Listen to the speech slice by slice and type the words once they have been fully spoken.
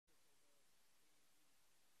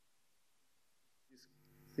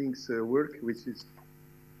things work, which is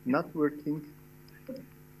not working.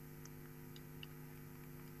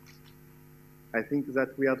 I think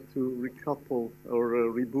that we have to recouple or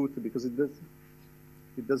reboot because it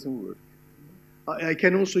doesn't work. I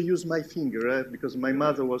can also use my finger because my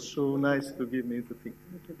mother was so nice to give me the thing.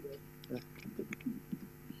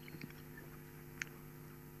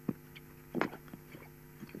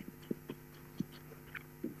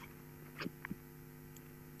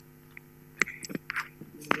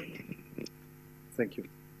 Thank you.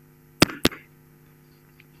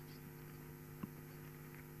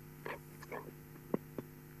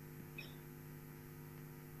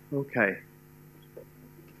 Okay.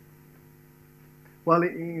 Well,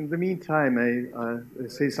 in the meantime, I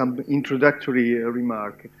say some introductory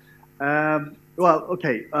remark. The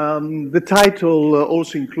title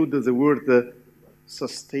also included the word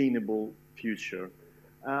sustainable future.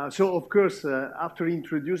 So, of course, after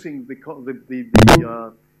introducing the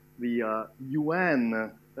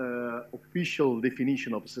UN official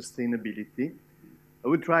definition of sustainability, I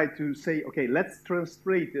would try to say, okay, let's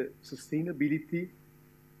translate sustainability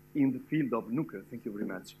in the field of nuclear. Thank you very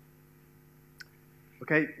much.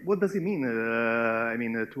 Okay, what does it mean?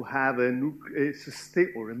 To have a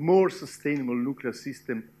more sustainable nuclear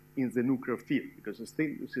system in the nuclear field, because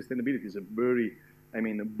sustainability is a very,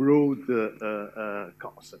 broad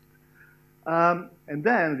concept. And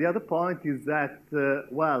then the other point is that,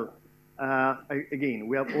 again,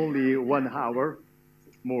 we have only 1 hour,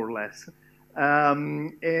 more or less,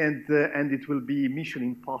 and it will be mission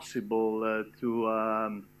impossible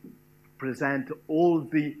to present all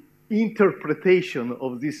the interpretation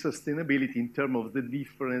of this sustainability in terms of the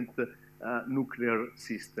different nuclear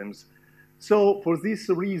systems. So for this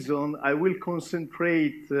reason, I will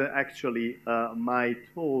concentrate my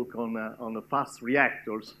talk on the fast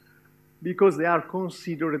reactors because they are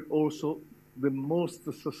considered also the most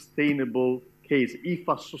sustainable case if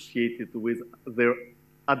associated with their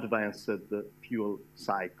advanced fuel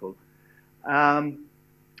cycle.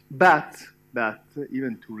 But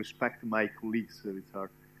even to respect my colleagues which are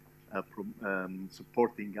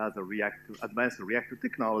supporting other advanced reactor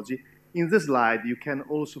technology, in the slide you can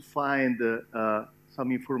also find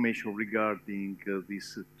some information regarding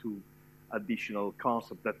these 2 additional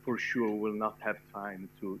concepts that for sure will not have time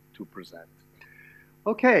to present.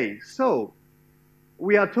 Okay, so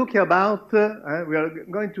we are talking about, we are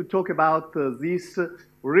going to talk about this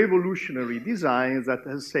revolutionary designs that,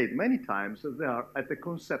 as said many times, they are at a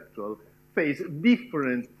conceptual phase,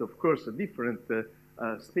 different, of course, a different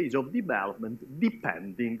stage of development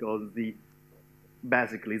depending on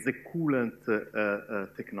basically the coolant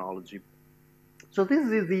technology. So this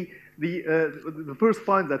is the first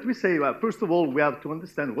point that we say. Well, first of all, we have to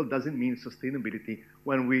understand what does it mean sustainability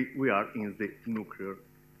when we are in the nuclear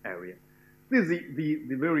area. This is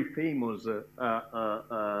the very famous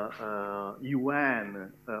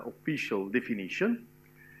UN official definition.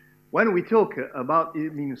 When we talk about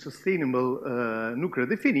sustainable nuclear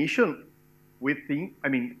definition, we think,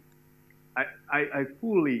 I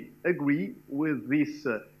fully agree with this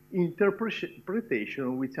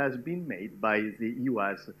interpretation which has been made by the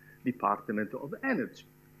US Department of Energy.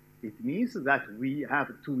 It means that we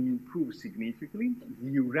have to improve significantly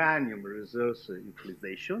the uranium resource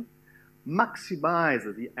utilization, maximize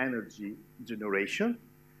the energy generation,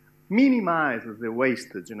 minimize the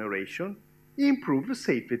waste generation, improve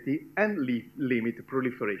safety, and limit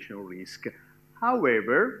proliferation risk.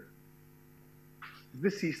 However, the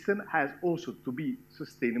system has also to be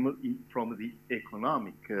sustainable from the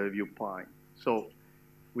economic viewpoint. So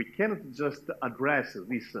we cannot just address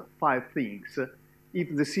these 5 things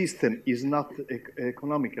if the system is not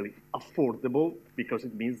economically affordable, because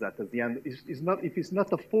it means that at the end, if it's not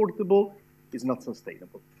affordable, it's not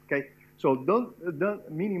sustainable. Okay, so don't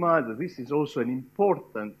minimize that. This is also an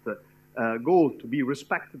important goal to be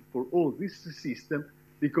respected for all this system,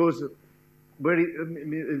 because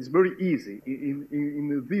it's very easy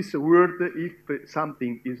in this world. If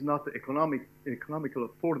something is not economically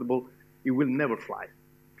affordable, it will never fly.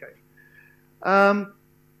 Okay.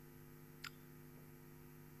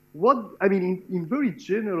 In very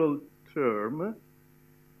general term,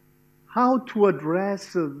 how to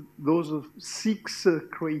address those 6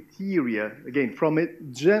 criteria, again, from a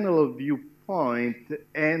general viewpoint,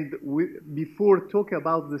 and before talking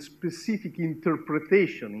about the specific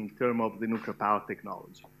interpretation in terms of the nuclear power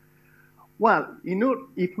technology. Well,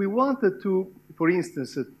 if we wanted to, for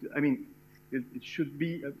instance, it should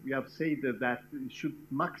be, we have said that it should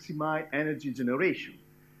maximize energy generation.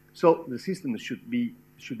 So the system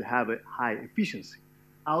should have a high efficiency.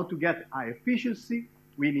 How to get high efficiency?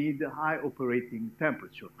 we need a high operating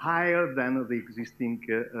temperature, higher than the existing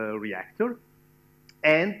reactor.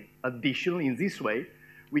 And additionally, in this way,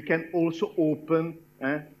 we can also open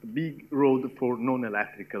a big road for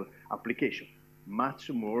non-electrical application, much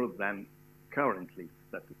more than currently,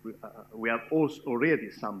 that we have also already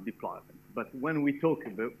some deployment. But when we talk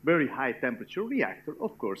about very high temperature reactor,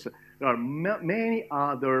 of course, there are many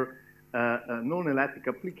other non-electric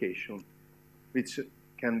applications which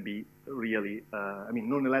can be really,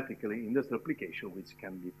 non-electrical industrial application which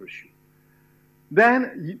can be pursued.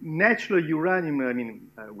 Then natural uranium,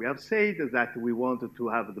 we have said that we wanted to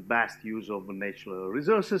have the best use of natural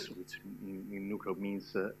resources, which in nuclear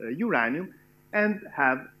means uranium, and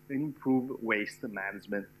have an improved waste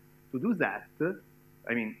management. To do that,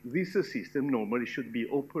 this system normally should be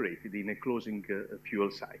operated in a closing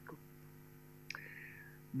fuel cycle.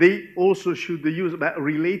 They also should use,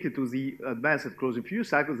 related to the advanced closing fuel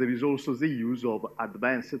cycles, there is also the use of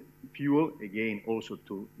advanced fuel, again, also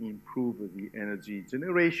to improve the energy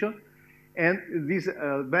generation. And these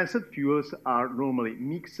advanced fuels are normally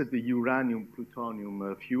mixed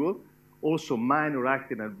uranium-plutonium fuel, also minor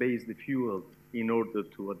actinium-based fuel in order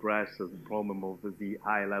to address the problem of the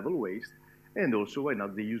high-level waste, and also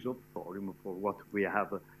the use of thorium for what we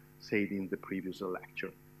have said in the previous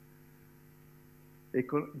lecture.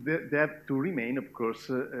 They have to remain, of course,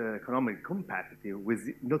 economically competitive with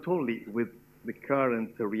not only with the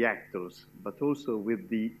current reactors, but also with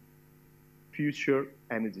the future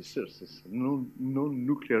energy sources,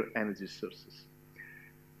 non-nuclear energy sources.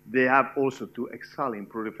 They have also to excel in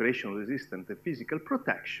proliferation-resistant physical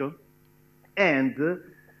protection. And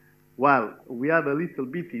while we have a little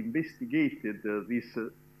bit investigated this,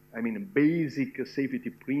 basic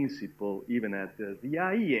safety principle even at the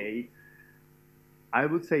IAEA, I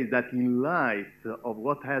would say that in light of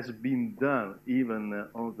what has been done, even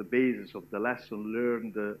on the basis of the lesson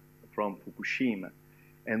learned from Fukushima,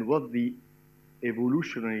 and what the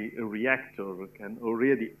evolutionary reactor can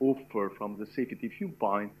already offer from the safety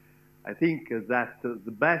viewpoint, I think that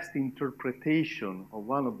the best interpretation of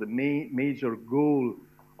one of the major goals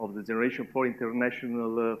of the Generation 4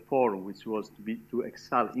 International Forum, which was to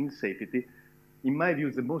excel in safety, in my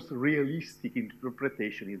view, the most realistic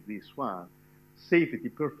interpretation is this one. Safety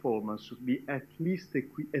performance should be at least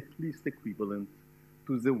equivalent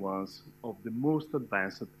to the ones of the most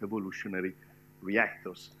advanced evolutionary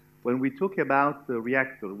reactors. When we talk about the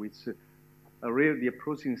reactor, which are really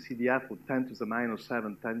approaching CDF of 10 to the minus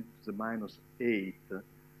 7, 10 to the minus 8,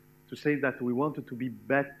 to say that we wanted to be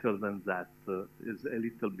better than that is a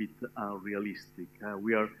little bit unrealistic.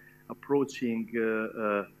 We are approaching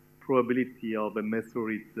probability of a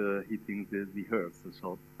meteorite hitting the Earth.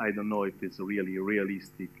 So I don't know if it's really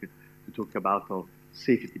realistic to talk about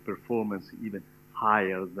safety performance even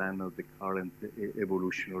higher than the current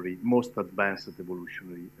evolutionary, most advanced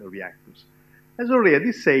evolutionary reactors. As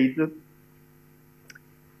already said,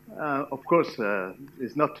 of course,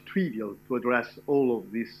 it's not trivial to address all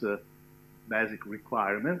of these basic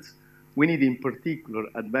requirements. We need, in particular,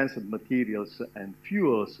 advanced materials and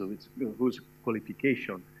fuels, whose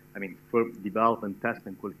qualification, for development, test,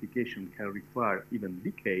 and qualification can require even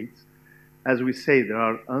decades. As we say, there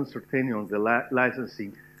are uncertainty on the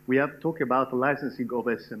licensing. We have talked about licensing of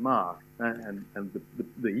SMR and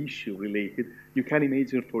the issue related. You can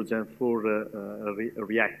imagine for Gen 4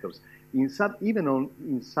 reactors. In some,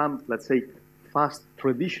 let's say,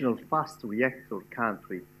 traditional fast reactor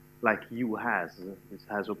country, like US, which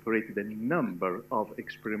has operated a number of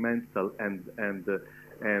experimental and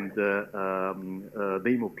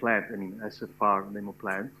demo plant, SFR demo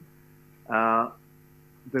plant.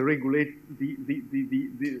 The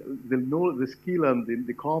skill and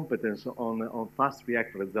the competence on fast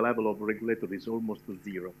reactor at the level of regulator is almost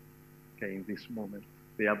zero. Okay, in this moment,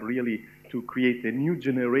 they have really to create a new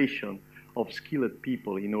generation of skilled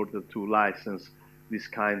people in order to license this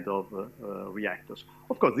kind of reactors.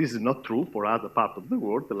 Of course, this is not true for other parts of the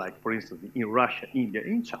world, like, for instance, in Russia, India,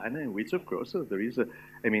 and China, in which, of course, there is a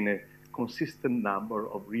consistent number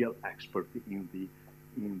of real experts in the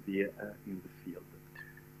field.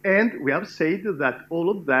 And we have said that all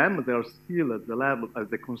of them, they are still at the level of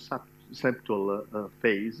the conceptual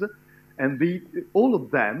phase, and all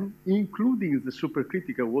of them, including the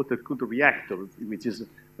supercritical water-cooled reactor, which is,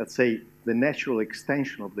 let's say, the natural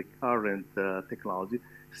extension of the current technology,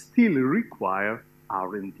 still require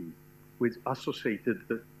R&D, with associated,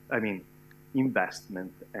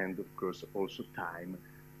 investment and, of course, also time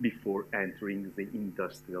before entering the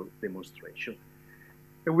industrial demonstration.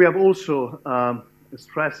 And we have also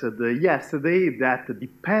stressed yesterday that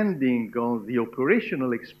depending on the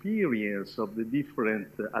operational experience of the different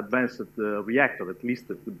advanced reactor, at least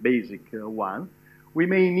the basic one, we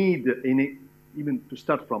may need, even to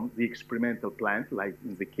start from the experimental plant, like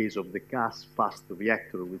in the case of the gas fast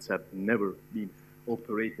reactor, which have never been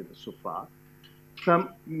operated so far, some,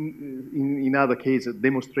 in other cases,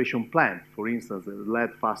 demonstration plant, for instance, the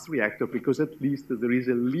lead fast reactor, because at least there is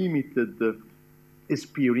a limited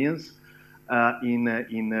experience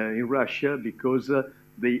in Russia, because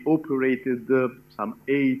they operated some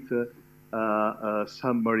 8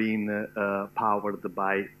 submarine powered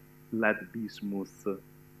by lead bismuth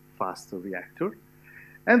fast reactor.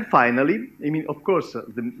 And finally, I mean, of course,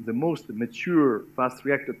 the most mature fast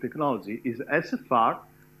reactor technology is SFR.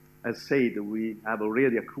 As said, we have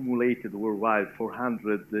already accumulated worldwide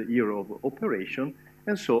 400 years of operation,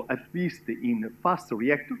 and so at least in fast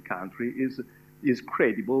reactor country is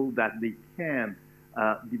credible that they can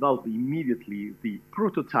develop immediately the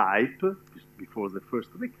prototype before the first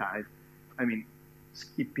of the kind, I mean,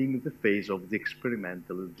 skipping the phase of the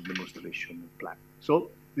experimental demonstration plan.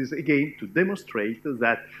 So this again to demonstrate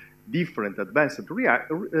that different advanced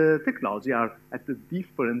technology are at a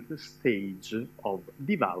different stage of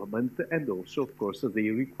development, and also, of course, they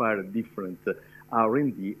require different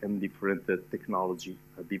R&D and different technology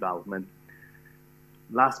development.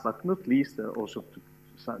 Last but not least, also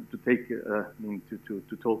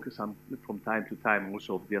to talk some from time to time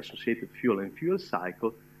also of the associated fuel and fuel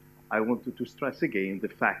cycle, I wanted to stress again the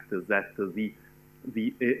fact that the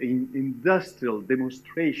industrial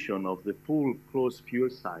demonstration of the full closed fuel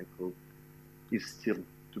cycle is still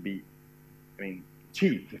to be, I mean,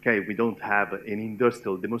 achieved. Okay, we don't have an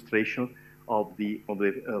industrial demonstration of the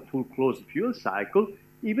full closed fuel cycle,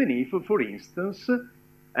 even if, for instance,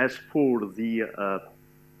 as for the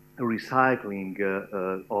recycling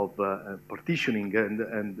of partitioning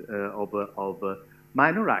and of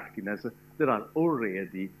minor actinides, there are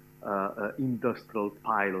already industrial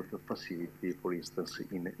pilot facility, for instance,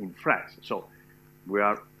 in France. So we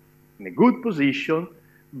are in a good position,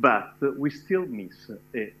 but we still miss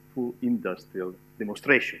a full industrial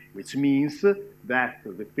demonstration, which means that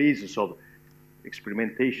the phases of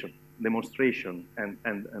experimentation, demonstration,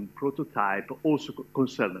 and prototype also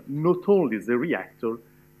concern not only the reactor,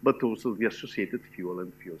 but also the associated fuel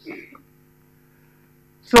and fuel cycle.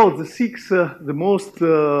 So the most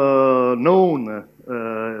known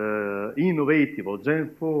innovative or Gen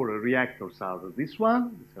 4 reactors are this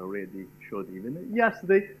one, which I already showed even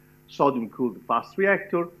yesterday, sodium-cooled fast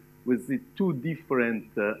reactor with the 2 different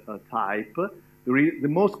types. The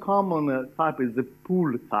most common type is the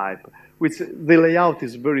pool type, which the layout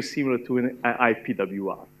is very similar to an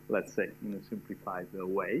IPWR, let's say, in a simplified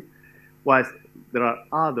way. Whilst there are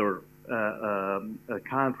other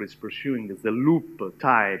countries pursuing the loop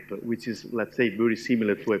type, which is, let's say, very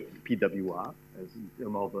similar to a PWR as in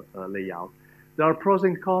terms of layout. There are pros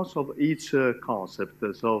and cons of each concept,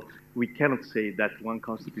 so we cannot say that one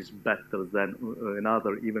concept is better than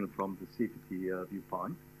another, even from the safety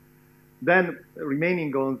viewpoint. Then,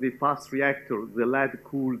 remaining on the fast reactor, the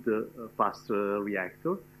lead-cooled fast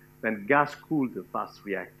reactor, then gas-cooled fast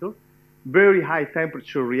reactor, very high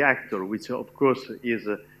temperature reactor, which of course is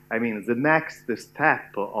I mean, the next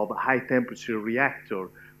step of a high-temperature reactor,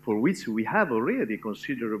 for which we have already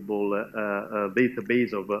considerable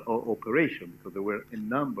database of operation, because there were a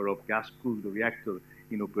number of gas-cooled reactors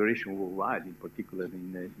in operation worldwide, in particular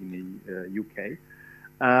in the UK.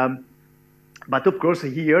 But of course,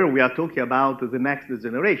 here we are talking about the next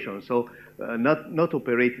generation, so not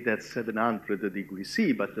operated at 700 degrees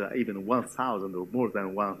C, but even 1,000 or more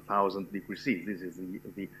than 1,000 degrees C. This is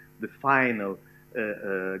the final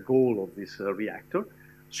goal of this reactor.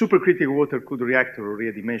 Supercritical water-cooled reactor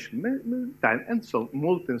already mentioned many times, and so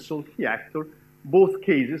molten salt reactor, both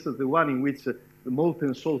cases, the one in which the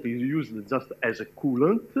molten salt is used just as a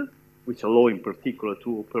coolant, which allow in particular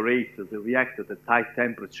to operate the reactor at high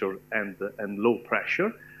temperature and low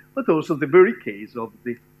pressure, but also the very case of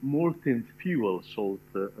the molten fuel salt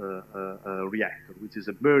reactor, which is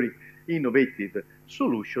a very innovative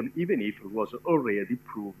solution, even if it was already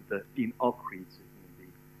proved in Oak Ridge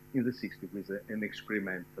in the 60s with an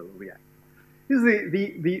experimental reactor. This is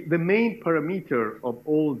the main parameter of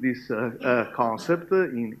all this concept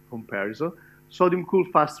in comparison. Sodium-cooled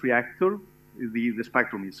fast reactor, the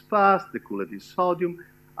spectrum is fast, the coolant is sodium,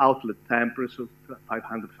 outlet temperature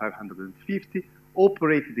 500, 550,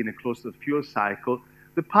 operated in a closed fuel cycle.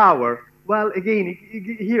 The power, well, again,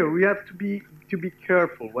 here we have to be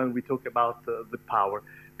careful when we talk about the power,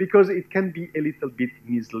 because it can be a little bit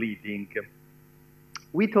misleading.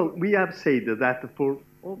 we have said that for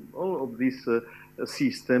all of this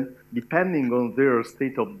system, depending on their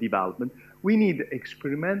state of development, we need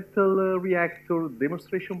experimental reactor,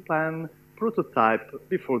 demonstration plan, prototype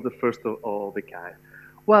before the first of the kind.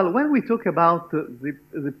 Well, when we talk about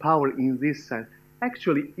the power in this sense,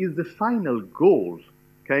 actually is the final goal,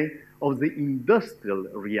 okay, of the industrial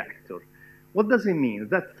reactor. What does it mean?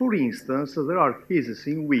 That, for instance, there are cases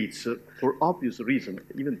in which, for obvious reasons,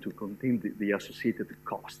 even to contain the associated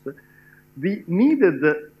cost, the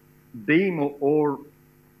needed demo or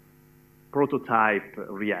prototype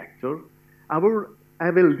reactor have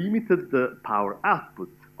a limited power output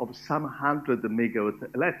of some 100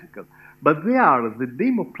 megawatt electrical, but they are the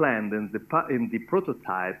demo plant and the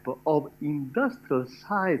prototype of industrial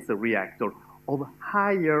size reactor of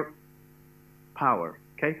higher power.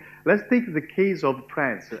 Okay, let's take the case of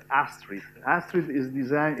France, Astrid. Astrid is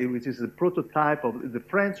designed, which is the prototype of the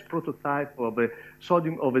French prototype of a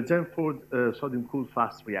Gen 4 sodium-cooled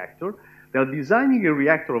fast reactor. They are designing a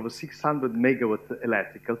reactor of 600 megawatt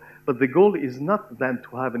electrical, but the goal is not then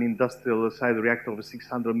to have an industrial size reactor of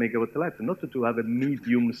 600 megawatt electrical, not to have a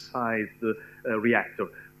medium-sized reactor,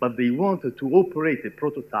 but they want to operate a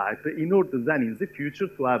prototype in order then in the future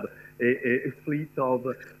to have a fleet of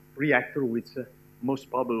reactor which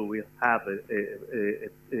most probably will have an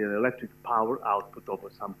electric power output of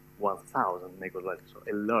some 1,000 megawatt, so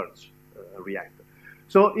a large reactor.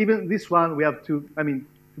 So even this one, we have to,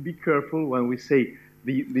 to be careful when we say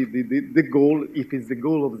the goal, if it's the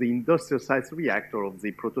goal of the industrial size reactor of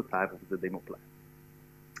the prototype of the demo plant.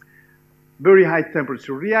 Very high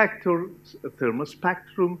temperature reactor, thermal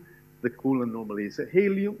spectrum. The coolant normally is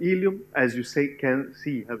helium. Helium, as you can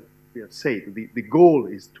see, we have said, the goal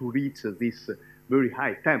is to reach this very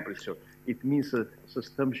high temperature. It means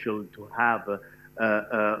substantial to have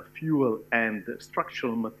fuel and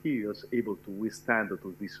structural materials able to withstand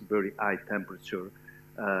to this very high temperature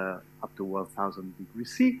up to 1,000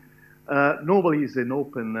 degrees C. Normally is an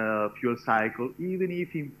open fuel cycle, even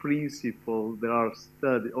if in principle there are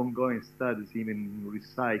ongoing studies even in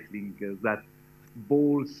recycling that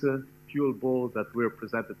fuel balls that were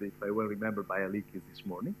presented, if I well remember, by Aliki this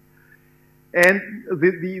morning. And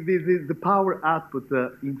the power output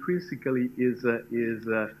intrinsically is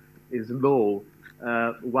low.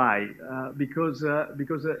 Why? Because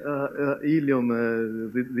helium,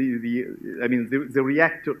 the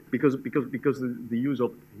reactor, because the use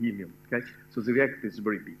of helium. Okay, so the reactor is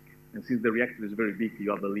very big, and since the reactor is very big, you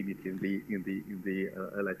have a limit in the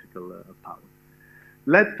electrical power.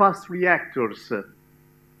 Lead fast reactors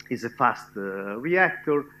is a fast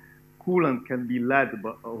reactor. Coolant can be lead,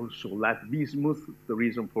 but also lead bismuth. The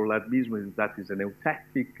reason for lead bismuth is that it's an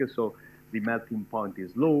eutectic, so the melting point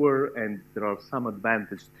is lower, and there are some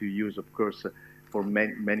advantages to use, of course, for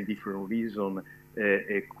many different reasons.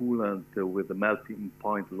 A coolant with a melting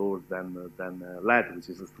point lower than lead, which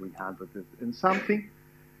is 300 and something,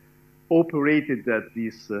 operated at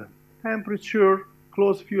this temperature,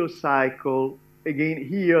 closed fuel cycle. Again,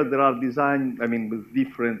 here there are designed, with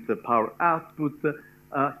different power output.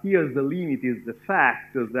 Here the limit is the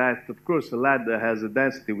fact that, of course, lead has a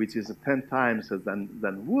density which is 10 times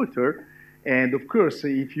than water. And of course,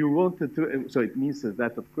 if you wanted to, so it means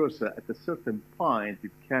that, of course, at a certain point,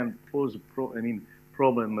 it can pose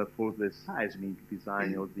problem for the seismic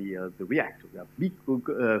design of the reactor. We have big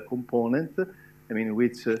component,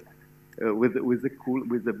 which with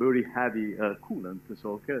a very heavy coolant.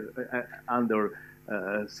 So under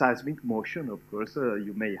seismic motion, of course,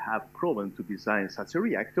 you may have problem to design such a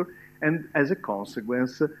reactor, and as a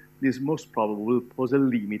consequence, this most probably will pose a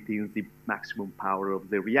limit in the maximum power of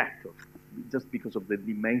the reactor, just because of the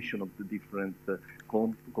dimension of the different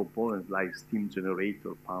components like steam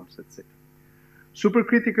generator, pumps, etc.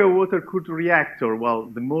 Supercritical water-cooled reactor, well,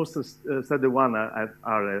 the most studied one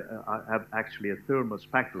have actually a thermal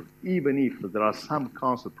spectrum, even if there are some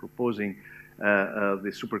concepts proposing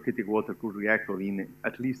the supercritical water-cooled reactor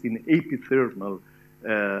at least in epithermal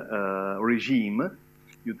regime,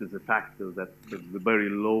 due to the fact that the very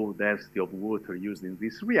low density of water used in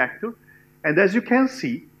this reactor. And as you can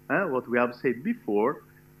see, what we have said before,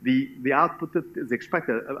 the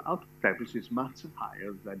expected output temperature is much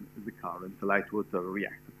higher than the current light water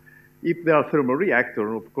reactor. If they are thermal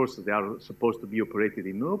reactor, of course, they are supposed to be operated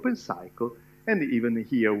in an open cycle, and even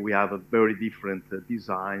here we have a very different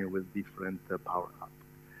design with different power output.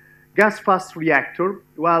 Gas fast reactor,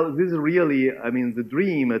 well, this is really, the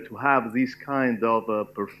dream to have this kind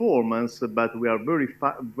of performance, but we are very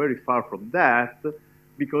far from that,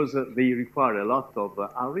 because they require a lot of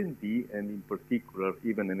R&D, and in particular,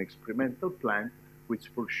 even an experimental plant, which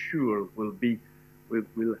for sure will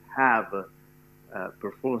have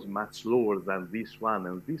performs much lower than this one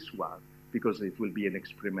and this one, because it will be an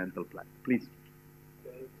experimental plant. Please.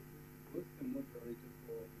 What's the moderator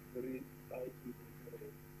for very high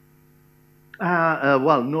temperature?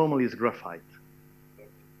 Well, normally it's graphite.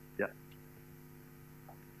 Yeah.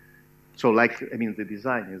 So, like, I mean, the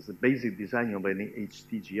design is the basic design of an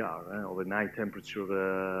HTGR, of an high temperature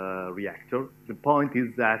reactor. The point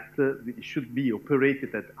is that it should be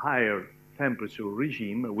operated at higher temperature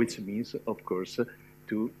regime, which means, of course,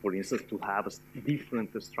 for instance, to have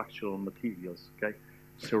different structural materials. Okay,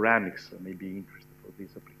 ceramics may be interested for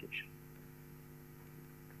this application.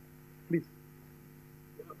 Please.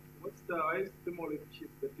 Yeah. What's the highest thermal chip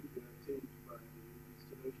that you can obtain by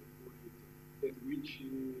installation for it? At which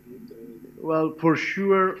well, for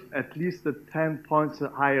sure, at least 10 points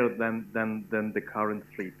higher than the current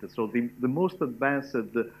fleet. So the most advanced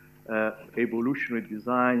evolutionary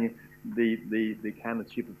design, they can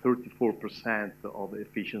achieve 34% of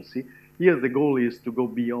efficiency. Here, the goal is to go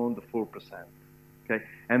beyond 4%. Okay,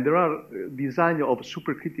 and there are design of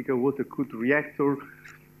supercritical water-cooled reactor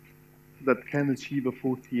that can achieve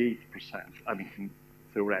 48%. I mean,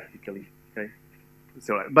 theoretically. Okay.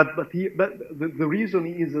 So, but the reason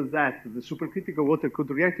is that the supercritical water-cooled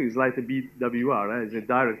reactor is like a BWR,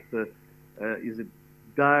 is a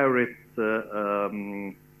direct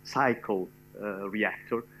cycle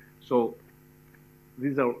reactor. So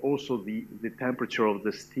these are also the temperature of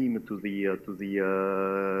the steam to the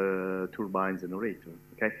turbine generator.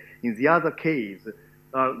 Okay. In the other case,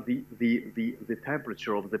 the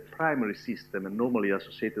temperature of the primary system, and normally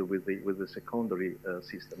associated with the secondary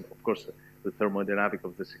system. Of course, the thermodynamic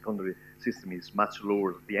of the secondary system is much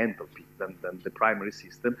lower, the enthalpy, than the primary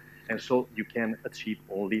system, and so you can achieve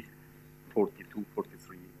only 42,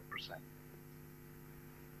 43%.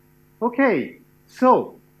 Okay,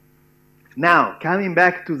 so now coming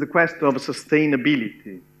back to the question of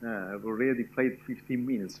sustainability. I've already played 15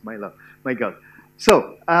 minutes, my God.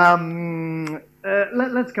 So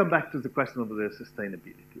let's come back to the question of the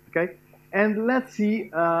sustainability, okay? And let's see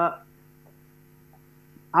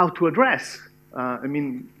how to address. For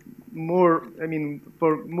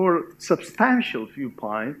more substantial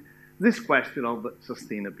viewpoint, this question of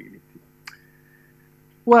sustainability.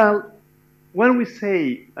 Well, when we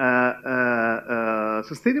say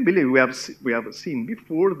sustainability, we have seen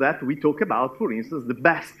before that we talk about, for instance, the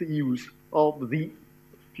best use of the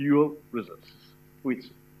fuel resources.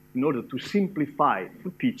 Which, in order to simplify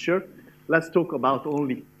the picture, let's talk about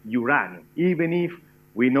only uranium, even if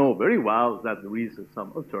we know very well that there is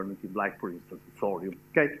some alternative, like, for instance, thorium.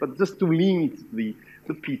 Okay, but just to limit the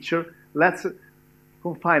picture, let's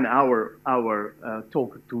confine our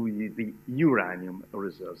talk to the uranium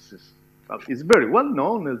resources. It's very well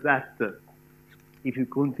known that if you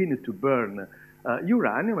continue to burn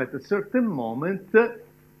uranium at a certain moment,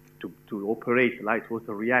 to operate light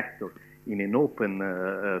water reactor in an open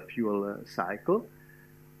fuel cycle,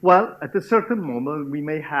 well, at a certain moment, we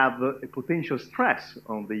may have a potential stress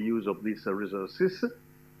on the use of these resources,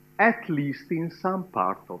 at least in some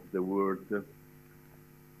part of the world.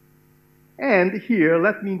 And here,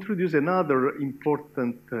 let me introduce another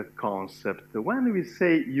important concept. When we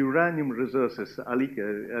say uranium resources, Alike,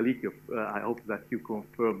 I hope that you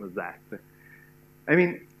confirm that. I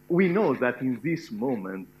mean, we know that in this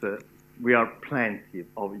moment, we are plenty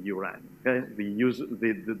of uranium. Okay? We use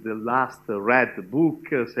the last red book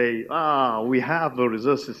say, we have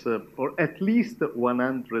resources for at least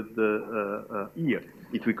 100 years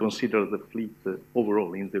if we consider the fleet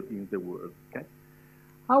overall in the world. Okay?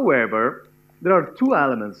 However, there are two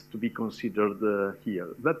elements to be considered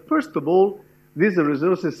here. That first of all, these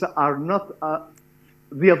resources are not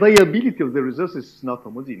the availability of the resources is not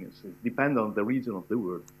homogeneous. It depends on the region of the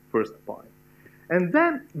world. First point. And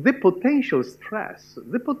then the potential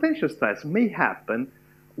stress may happen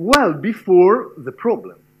well before the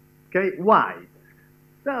problem. Okay, why?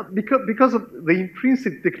 Because of the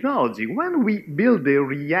intrinsic technology. When we build a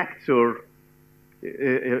reactor,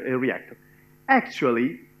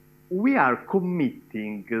 actually, we are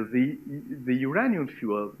committing the uranium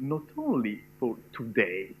fuel not only for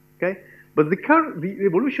today, okay, but the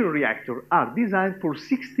evolutionary reactor are designed for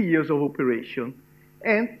 60 years of operation.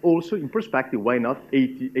 And also, in perspective, why not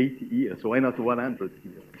 80 years? Why not 100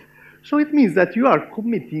 years? So it means that you are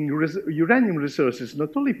committing uranium resources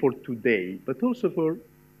not only for today, but also for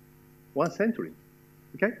 1 century.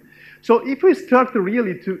 Okay? So if we start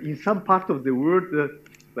really to, in some part of the world,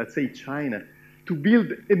 let's say China, to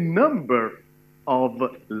build a number of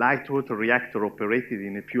light water reactor operated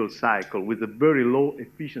in a fuel cycle with a very low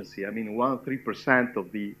efficiency, 1–3%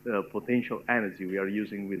 of the potential energy we are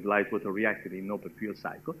using with light water reactor in open fuel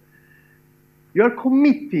cycle, you are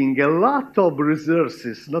committing a lot of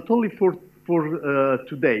resources, not only for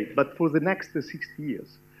today, but for the next 60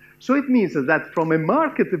 years. So it means that from a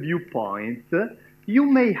market viewpoint, you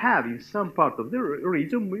may have, in some part of the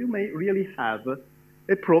region, you may really have a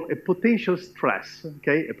potential stress,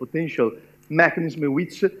 okay, a potential mechanism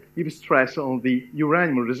which gives stress on the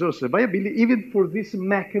uranium resource viability, even for this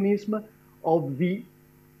mechanism of the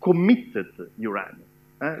committed uranium,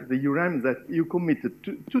 the uranium that you committed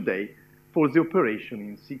today for the operation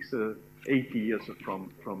in 8 years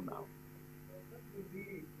from now.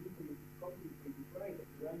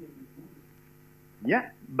 Yeah,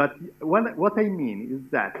 but what I mean is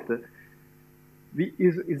that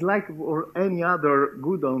is like for any other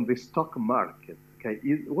good on the stock market. Okay,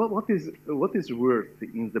 what is worth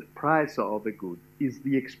in the price of a good is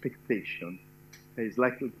the expectation. Okay? It's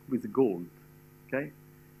like with gold. Okay,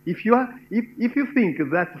 if you think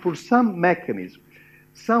that for some mechanism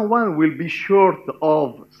someone will be short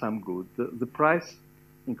of some good, the price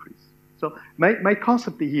increases. So my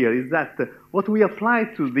concept here is that what we apply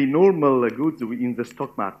to the normal goods in the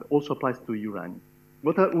stock market also applies to uranium.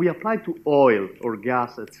 What we apply to oil or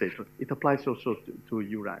gas, etc., it applies also to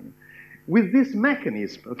uranium. With this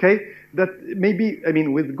mechanism, okay, that maybe, I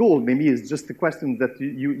mean, with gold, maybe it's just a question that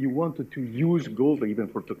you wanted to use gold even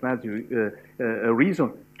for technology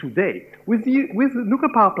reason today. With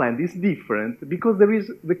nuclear power plant, it's different because there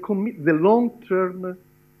is the long-term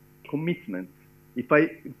commitment. If I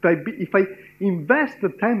invest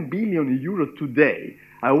 10 billion euro today,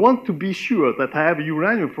 I want to be sure that I have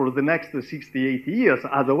uranium for the next 60, 80 years.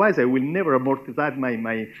 Otherwise, I will never amortize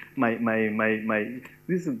my.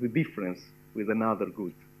 This is the difference with another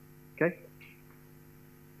good. Okay.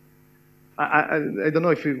 I don't know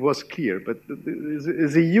if it was clear, but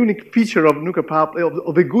it's a unique feature of nuclear power,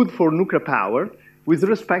 of a good for nuclear power, with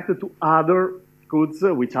respect to other goods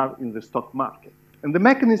which are in the stock market. And the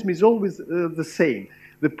mechanism is always the same.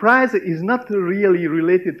 The price is not really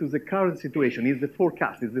related to the current situation, it's the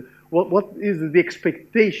forecast, what is the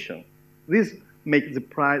expectation. This makes the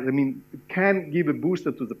price, I mean, can give a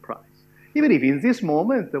booster to the price. Even if in this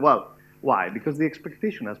moment, well, why? Because the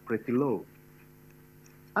expectation is pretty low.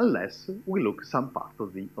 Unless we look some part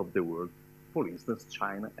of the world, for instance,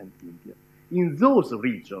 China and India. In those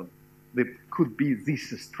regions, there could be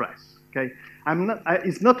this stress. Okay,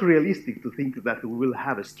 it's not realistic to think that we will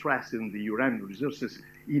have a stress in the uranium resources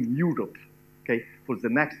in Europe, okay, for the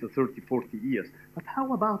next 30, 40 years. But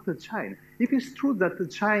how about China? If it's true that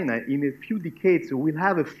China, in a few decades, will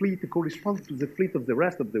have a fleet corresponding to the fleet of the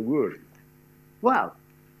rest of the world, well,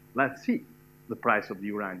 let's see the price of the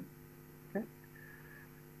uranium. Okay?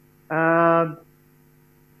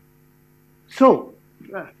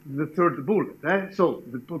 The third bullet. So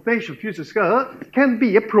the potential future scale can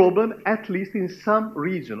be a problem, at least in some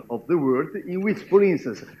region of the world, in which, for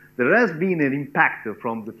instance, there has been an impact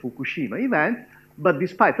from the Fukushima event, but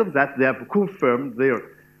despite of that, they have confirmed their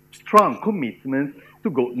strong commitment to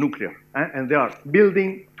go nuclear. And they are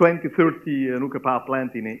building 20, 30 nuclear power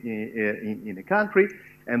plants in a country,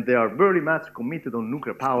 and they are very much committed on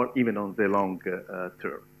nuclear power, even on the long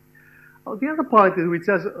term. Oh, the other point, which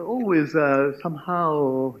has always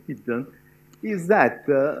somehow hidden, is that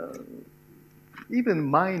even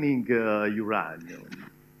mining uranium,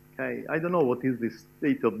 okay, I don't know what is the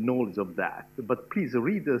state of knowledge of that, but please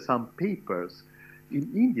read some papers. In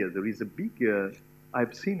India, there is a big,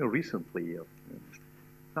 I've seen recently,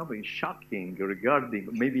 something shocking regarding,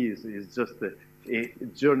 maybe it's just a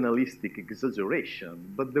journalistic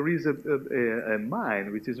exaggeration, but there is a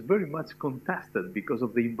mine which is very much contested because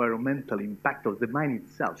of the environmental impact of the mine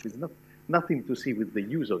itself. It's nothing to see with the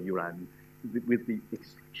use of uranium, with the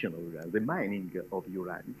extraction of uranium, the mining of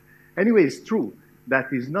uranium. Anyway, it's true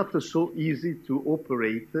that it's not so easy to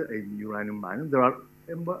operate a uranium mine. There are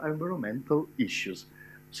environmental issues.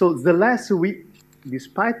 So the less we,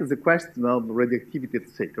 despite the question of radioactivity,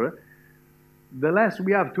 etc., the less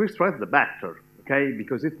we have to extract, the better. Okay,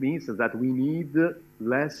 because it means that we need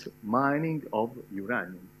less mining of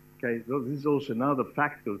uranium. Okay, so this is also another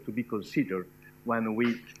factor to be considered when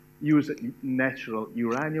we use natural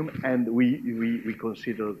uranium and we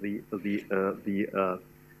consider the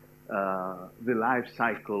life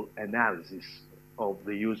cycle analysis of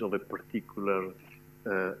the use of a particular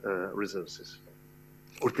resources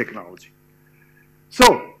or technology.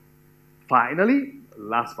 So, finally,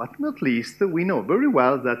 last but not least, we know very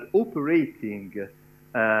well that operating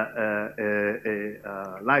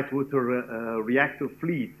a light water reactor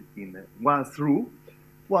fleet in one through,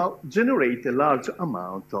 well, generate a large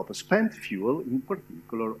amount of spent fuel, in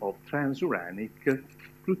particular of transuranic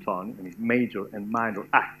plutonium, I mean, major and minor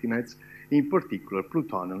actinides, in particular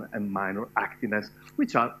plutonium and minor actinides,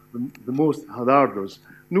 which are the most hazardous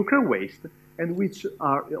nuclear waste and which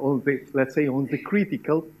are on the, let's say, on the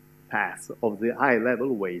critical path of the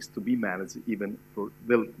high-level waste to be managed even for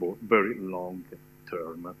the very long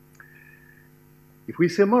term. If we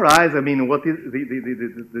summarize, I mean, what is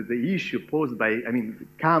the issue posed by, I mean,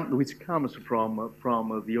 which comes from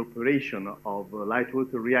the operation of a light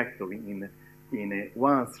water reactor in a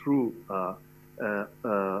one through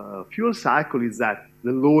fuel cycle is that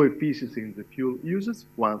the low efficiency in the fuel uses,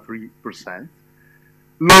 13%,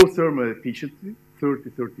 low thermal efficiency,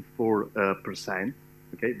 34%,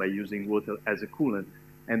 okay, by using water as a coolant.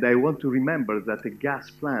 And I want to remember that a gas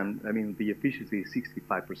plant, I mean, the efficiency is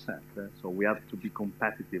 65%. So we have to be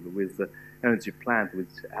competitive with the energy plant, which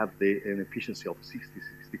have an efficiency of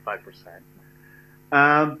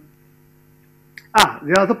 65%.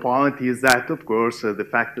 The other point is that, of course, the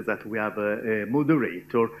fact that we have a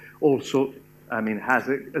moderator also, I mean, has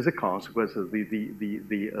as a consequence,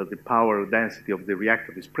 the power density of the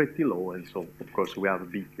reactor is pretty low, and so, of course, we have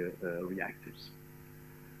big reactors.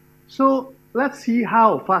 So let's see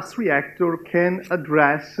how fast reactor can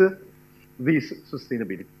address this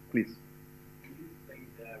sustainability. Please. Do you think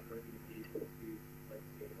that we're going to be able to, like,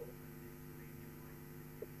 say, open this uranium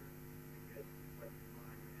mine in the future? Because what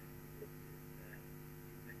my answer is that you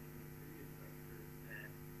mentioned in previous lectures that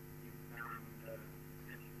you found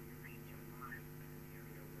potential uranium mines in an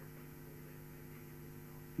area where people live.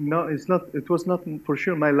 No, it's not. It was not for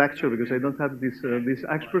sure my lecture because I don't have this this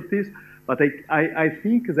expertise. But I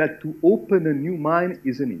think that to open a new mine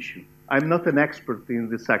is an issue. I'm not an expert in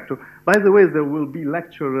this sector. By the way, there will be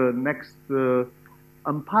lecture next.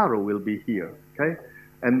 Amparo will be here. Okay,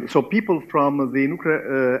 and so people from the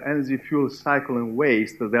nuclear energy fuel cycle and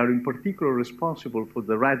waste, they are in particular responsible for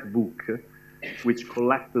the Red Book, which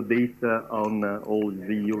collect the data on all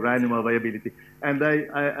the uranium availability. And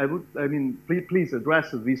I mean, please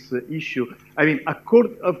address this issue. I mean, of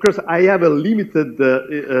course, I have a limited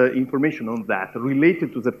information on that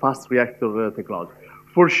related to the fast reactor technology.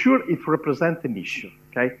 For sure, it represents an issue,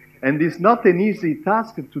 okay? And it's not an easy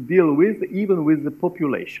task to deal with, even with the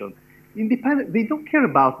population. They don't care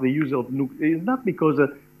about the use of nuclear. It's not because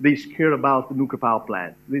they care about the nuclear power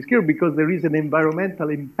plant. They care because there is an environmental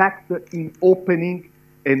impact in opening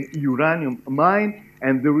an uranium mine,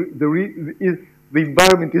 and the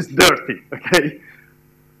environment is dirty, okay?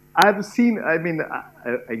 I've seen, I mean,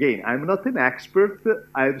 again, I'm not an expert.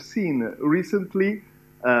 I've seen recently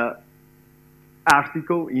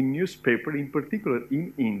article in newspaper, in particular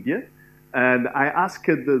in India, and I asked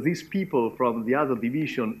these people from the other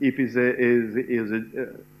division if it's a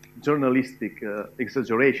journalistic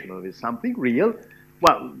exaggeration or is something real.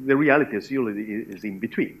 Well, the reality is usually is in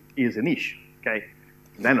between, is an issue, okay?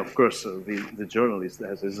 Then, of course, the journalist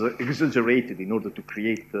has exaggerated in order to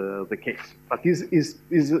create the case. But is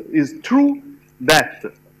true that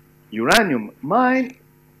uranium mine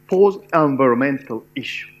pose an environmental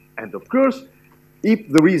issue. And of course, if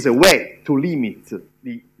there is a way to limit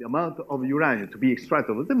the amount of uranium to be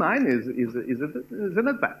extracted from the mine, is an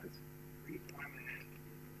advantage.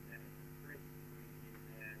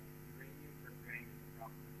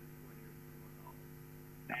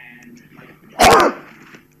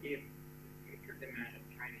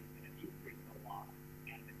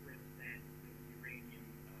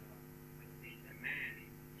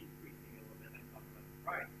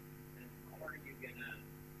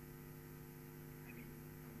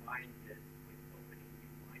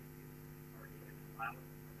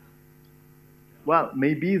 Well,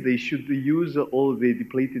 maybe they should use all the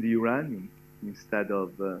depleted uranium instead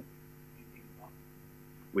of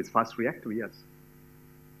with fast reactor, yes.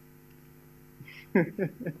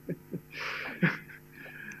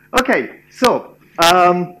 Okay, so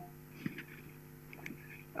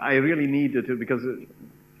I really need to, because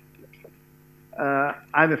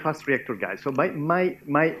I'm a fast reactor guy. So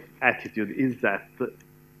my attitude is that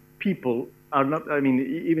people are not, I mean,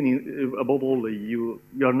 even above all,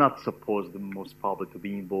 you're not supposed, most probably, to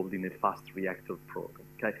be involved in a fast reactor program,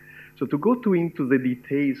 okay? So to go into the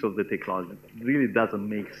details of the technology really doesn't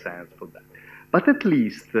make sense for that. But at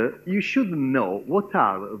least you should know what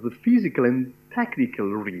are the physical and technical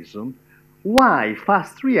reasons why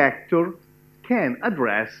fast reactor can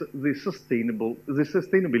address the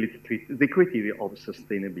sustainability, the criteria of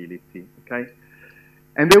sustainability, okay?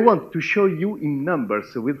 And I want to show you in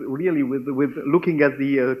numbers, with looking at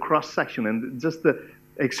the cross-section and just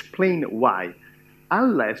explain why.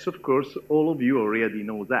 Unless, of course, all of you already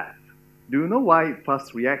know that. Do you know why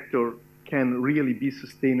fast reactor can really be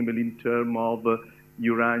sustainable in terms of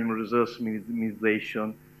uranium resource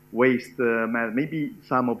minimization, waste maybe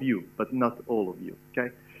some of you, but not all of you,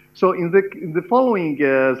 okay? So in the following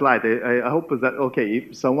slide, I hope that, okay,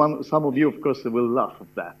 if some of you, of course, will laugh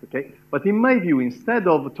at that, okay? But in my view, instead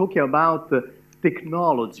of talking about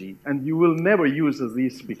technology, and you will never use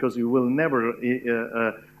this because you will never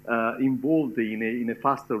involved in a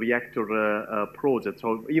faster reactor project,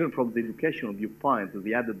 or even from the educational viewpoint,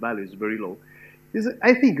 the added value is very low.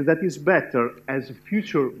 I think that is better as a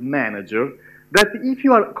future manager that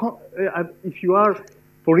if you are,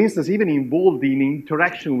 for instance, even involved in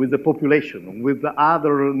interaction with the population, with the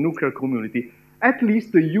other nuclear community, at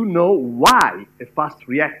least you know why a fast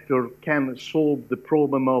reactor can solve the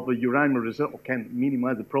problem of uranium reserve, or can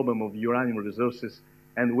minimize the problem of uranium resources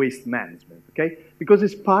and waste management, okay? Because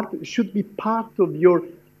it should be part of your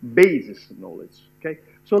basis knowledge, okay?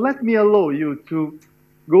 So let me allow you to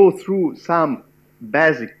go through some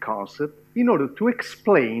basic concept in order to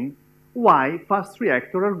explain why fast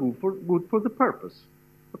reactors are good for the purpose.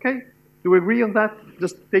 Okay? Do we agree on that?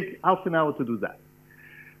 Just take half an hour to do that.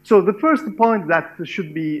 So the first point that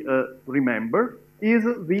should be remembered is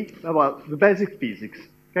the basic physics.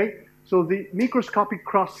 Okay? So the microscopic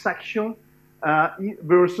cross-section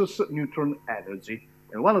versus neutron energy.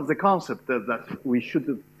 And one of the concepts that we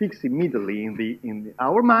should fix immediately in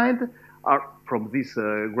our mind are from this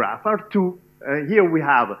graph are two. Here we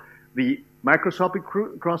have the microscopic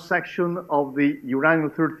cross-section of the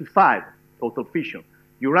uranium-35 total fission.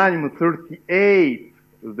 Uranium-38,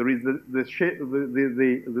 there is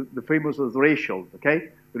the famous threshold, okay?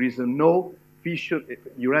 There is no fission.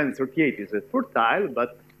 Uranium-38 is fertile,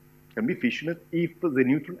 but can be fissioned if the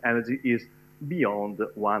neutron energy is beyond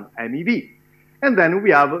 1 MeV. And then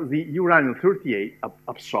we have the uranium-38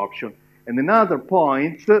 absorption. And another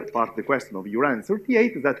point, part of the question of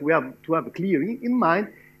uranium-38, that we have to have clearly in mind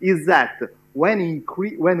is that when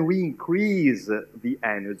we increase the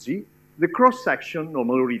energy, the cross-section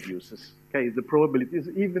normally reduces. Okay, the probability is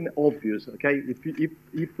even obvious. Okay,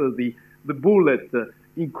 if the bullet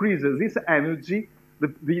increases this energy,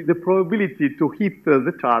 the probability to hit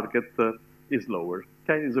the target is lower.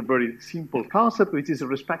 Okay, it's a very simple concept which is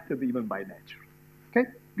respected even by nature. Okay,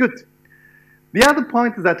 good. The other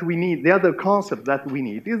point that we need, the other concept that we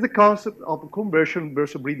need, is the concept of conversion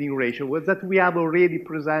versus breeding ratio that we have already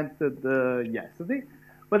presented yesterday.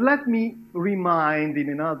 But let me remind in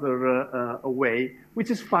another way, which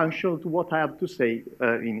is functional to what I have to say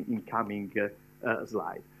in coming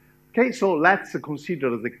slide. Okay, so let's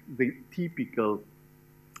consider the typical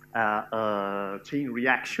chain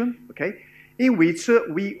reaction, okay, in which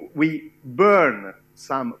we burn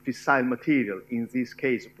some fissile material, in this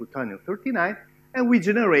case plutonium-39, and we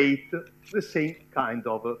generate the same kind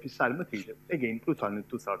of fissile material, again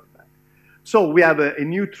plutonium-239. So we have a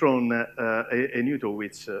neutron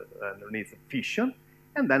which underneath fission,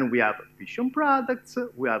 and then we have fission products.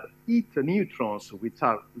 We have heat neutrons, which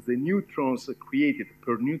are the neutrons created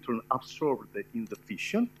per neutron absorbed in the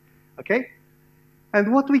fission. Okay,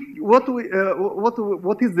 and what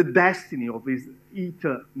is the destiny of these heat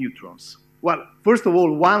neutrons? Well, first of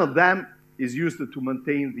all, one of them is used to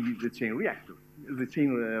maintain the chain reaction.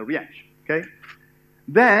 Okay,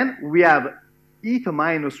 then we have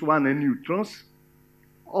eta-1 neutrons,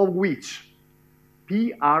 of which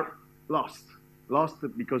P are lost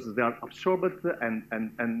because they are absorbed and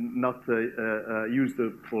not used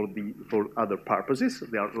for other purposes.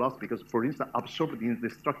 They are lost because, for instance, absorbed in the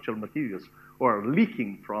structural materials or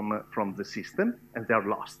leaking from the system, and they are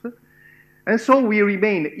lost. And so we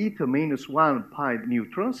remain eta-1 pi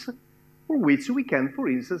neutrons, for which we can, for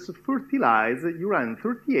instance, fertilize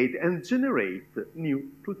uranium-38 and generate new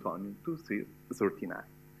plutonium-239.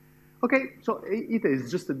 Okay, so it is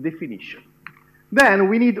just a definition. Then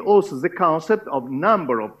we need also the concept of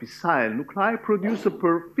number of fissile nuclei produced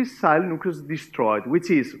per fissile nucleus destroyed, which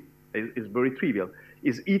is very trivial.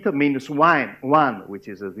 Is eta-1, which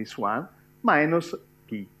is this one, minus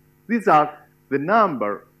P. These are the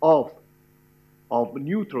number of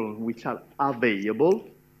neutrons which are available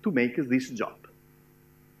to make this job.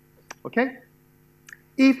 Okay?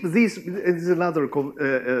 If this is another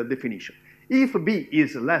definition. If B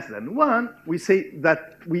is less than 1, we say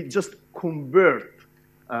that we just convert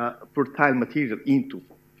fertile material into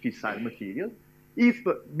fissile material. If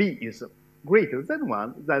B is greater than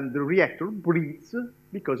 1, then the reactor breeds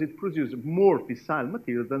because it produces more fissile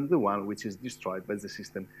material than the one which is destroyed by the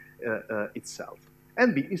system itself.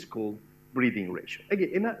 And B is called breeding ratio.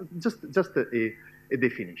 Again, just a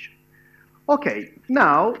definition. Okay,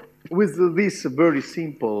 now with this very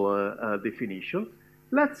simple definition,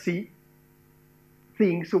 let's see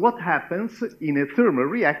what happens in a thermal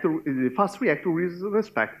reactor, in a fast reactor with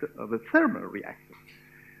respect to the thermal reactor.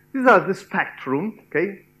 These are the spectrum,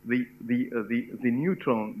 okay? The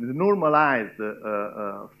neutron, the normalized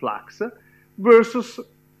flux versus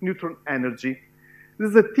neutron energy.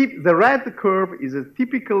 This is the red curve is a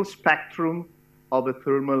typical spectrum of a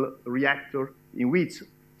thermal reactor in which,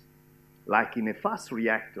 like in a fast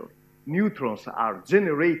reactor, neutrons are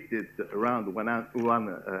generated around 1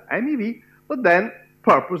 MeV, but then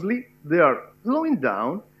purposely they are slowing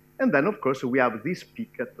down, and then of course we have this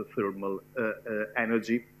peak at the thermal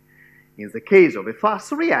energy. In the case of a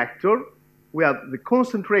fast reactor, we have the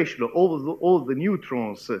concentration of all the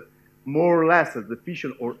neutrons more or less at the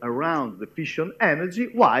fission or around the fission energy.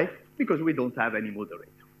 Why? Because we don't have any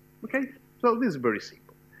moderator. Okay? So this is very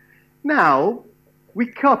simple. Now, we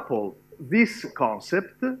couple this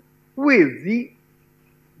concept with the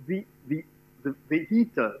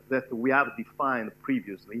eta that we have defined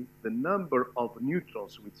previously, the number of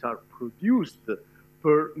neutrons which are produced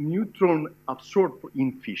per neutron absorbed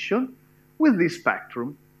in fission, with this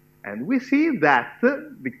spectrum. And we see that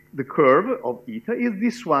the curve of eta is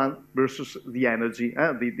this one versus the energy.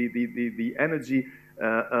 The energy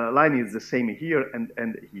line is the same here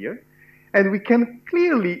and here. And we can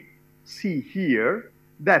clearly see here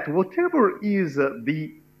that whatever is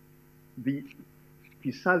the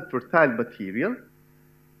fissile fertile material,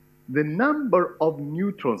 the number of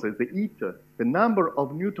neutrons, the eta, the number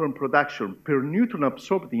of neutron production per neutron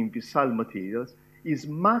absorbed in fissile materials is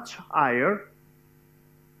much higher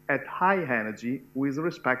at high energy with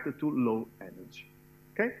respect to low energy.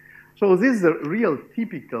 Okay? So this is a real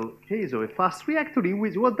typical case of a fast reactor in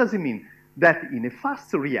which, what does it mean? That in a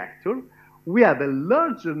fast reactor, we have a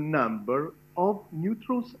larger number of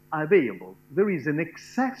neutrons available. There is an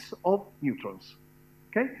excess of neutrons.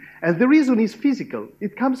 Okay? And the reason is physical.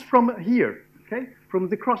 It comes from here, okay? From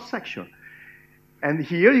the cross-section. And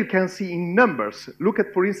here you can see in numbers. Look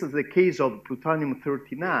at, for instance, the case of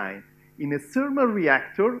plutonium-39. In a thermal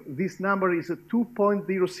reactor, this number is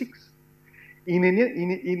 2.06.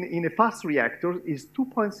 In a fast reactor, is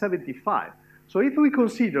 2.75. So if we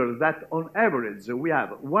consider that on average we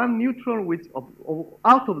have one neutron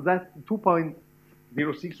out of that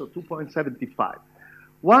 2.06 or 2.75,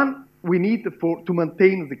 one we need to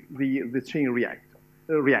maintain the chain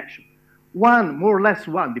reaction. One, more or less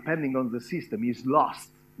one, depending on the system, is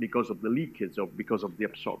lost because of the leakage or because of the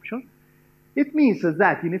absorption. It means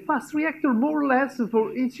that in a fast reactor, more or less,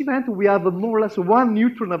 for each event, we have more or less one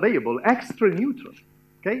neutron available, extra neutron,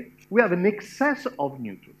 okay? We have an excess of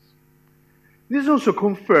neutrons. This is also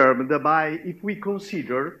confirmed by, if we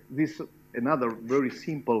consider this, another very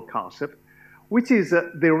simple concept, which is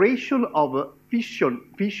the ratio of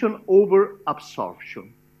fission over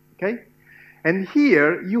absorption, okay? And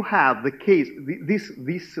here you have the case, this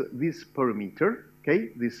parameter, okay,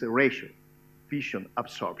 this ratio, fission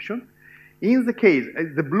absorption. In the case,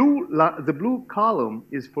 the blue column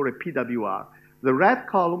is for a PWR. The red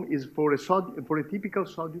column is for a typical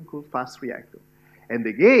sodium-cooled fast reactor. And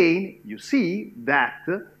again, you see that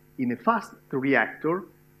in a fast reactor,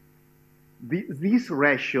 this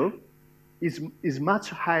ratio is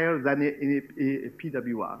much higher than in a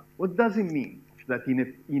PWR. What does it mean? That in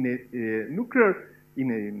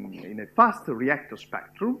a fast reactor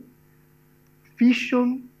spectrum,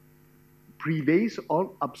 fission prevails on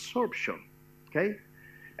absorption. Okay,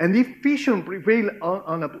 and if fission prevails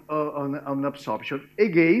on absorption,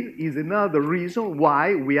 again is another reason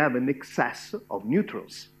why we have an excess of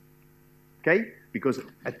neutrons. Okay, because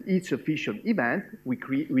at each fission event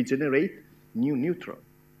we generate new neutron.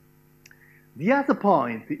 The other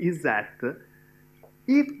point is that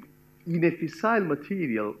if in a fissile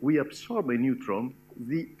material we absorb a neutron,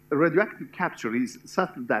 the radioactive capture is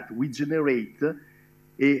such that we generate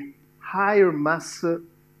a higher mass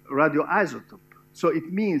radioisotope. So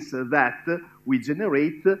it means that we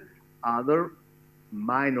generate other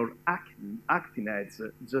minor actinides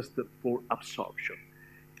just for absorption.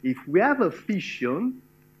 If we have a fission,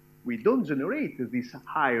 we don't generate this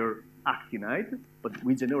higher actinide, but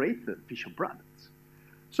we generate fission products.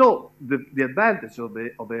 So the advantage of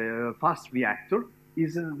a fast reactor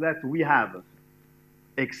is that we have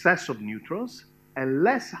excess of neutrons and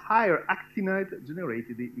less higher actinide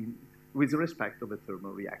generated with respect of a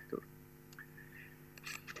thermal reactor.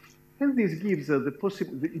 And this gives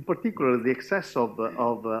in particular, the excess of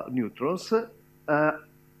neutrons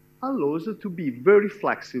allows to be very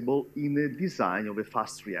flexible in the design of a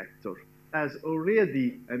fast reactor. As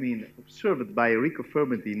already, observed by Enrico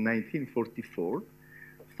Fermi in 1944,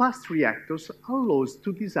 fast reactors allows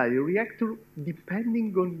to design a reactor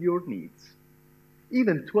depending on your needs,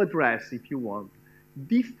 even to address, if you want,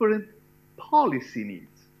 different policy needs.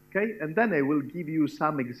 Okay, and then I will give you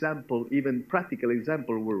some example, even practical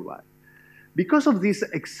example worldwide. Because of this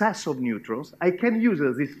excess of neutrons, I can use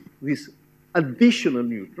this additional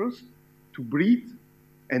neutrons to breed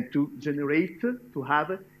and to generate, to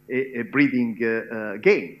have a breeding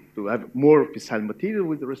gain, to have more fissile material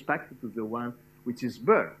with respect to the one which is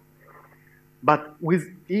burned. But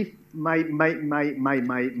if my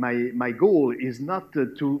goal is not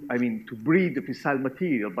to breed the fissile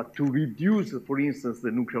material, but to reduce, for instance,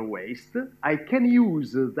 the nuclear waste, I can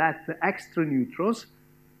use that extra neutrons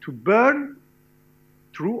to burn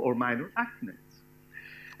true or minor actinides.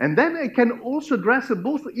 And then I can also address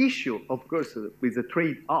both issues, of course, with a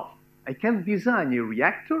trade-off. I can design a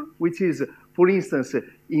reactor, which is, for instance,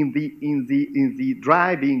 in the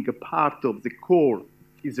driving part of the core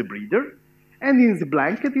is a breeder, and in the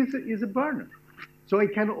blanket is a burner. So I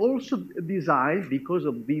can also design, because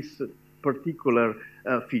of this particular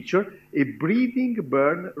feature, a breeding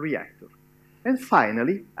burn reactor. And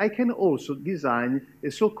finally, I can also design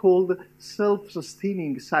a so-called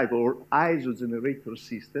self-sustaining cycle or isogenerator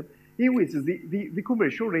system in which the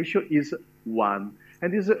conversion ratio is 1.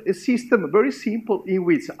 And it's a system very simple in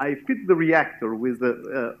which I fit the reactor with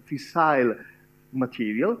the fissile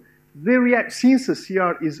material. Since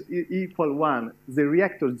CR is equal 1, the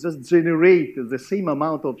reactor just generates the same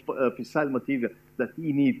amount of fissile material that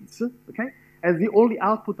he needs, okay? And the only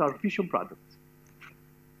output are fission products,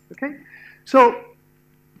 okay? So,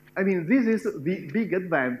 I mean, this is the big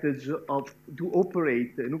advantage to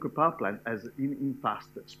operate a nuclear power plant as in fast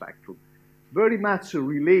spectrum. Very much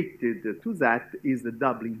related to that is the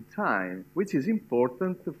doubling time, which is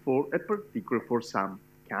important for some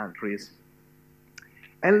countries.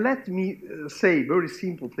 And let me say very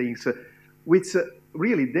simple things, which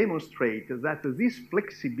really demonstrate that this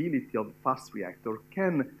flexibility of fast reactor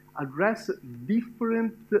can address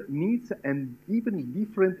different needs and even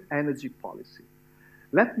different energy policy.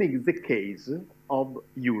 Let's make the case of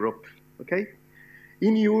Europe, okay?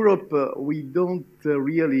 In Europe, we don't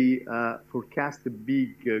really forecast a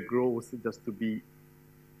big growth just to be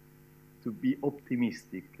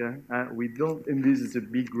optimistic. We don't envisage a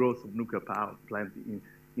big growth of nuclear power plant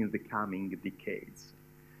in the coming decades.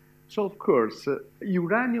 So of course,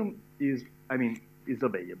 uranium is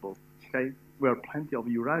available. Okay, there are plenty of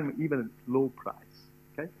uranium even at low price.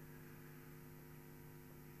 Okay,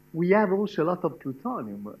 we have also a lot of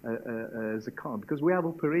plutonium as a con because we have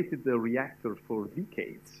operated the reactor for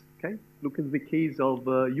decades. Okay, look at the case of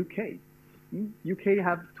UK. UK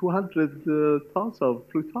have 200 tons of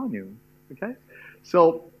plutonium. Okay,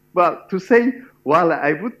 so well to say, well,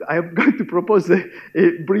 I'm going to propose a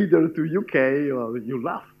breeder to UK. Well, you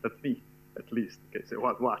laugh at me, at least. Okay, say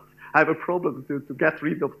what? I have a problem to get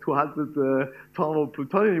rid of 200 tons of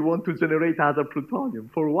plutonium. You want to generate other plutonium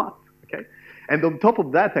for what? Okay, and on top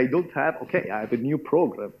of that, I don't have. Okay, I have a new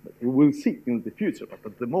program. We will see in the future, but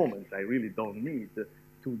at the moment, I really don't need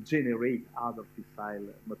to generate other fissile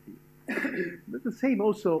material. The same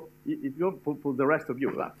also if you're for the rest of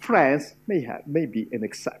Europe. France may be an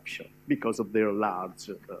exception because of their large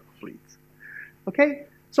fleets. Okay,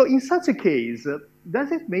 so in such a case,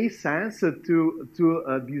 does it make sense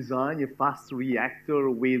to design a fast reactor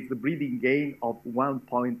with the breeding gain of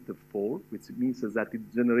 1.4, which means that it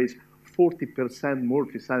generates 40% more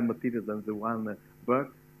fissile material than the one burned?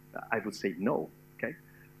 I would say no. Okay,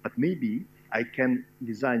 but maybe I can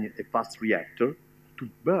design a fast reactor to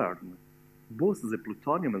burn both the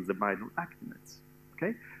plutonium and the minor actinides.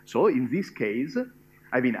 Okay, so in this case,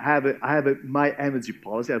 I have my energy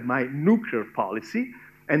policy, I have my nuclear policy,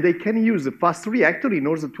 and they can use the fast reactor in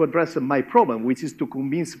order to address my problem, which is to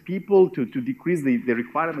convince people to decrease the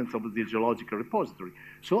requirements of the geological repository.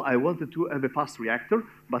 So I wanted to have a fast reactor,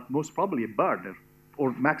 but most probably a burner,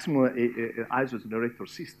 or maximum a isogenerator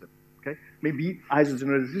system. Okay? Maybe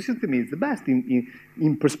isogenerator system is the best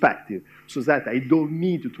in perspective, so that I don't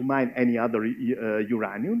need to mine any other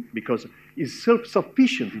uranium because it's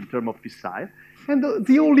self-sufficient in terms of fissile, and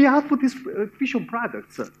the only output is fission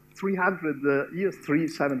products, 300 years,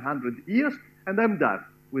 700 years, and I'm done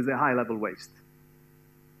with the high-level waste.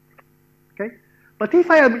 Okay? But if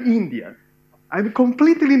I am India, I'm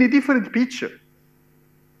completely in a different picture.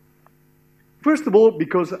 First of all,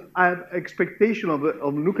 because I have expectation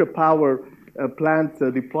of nuclear power plant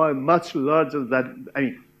deployment much larger than,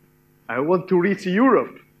 I want to reach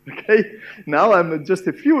Europe, okay? Now I'm just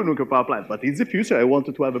a few nuclear power plants, but in the future I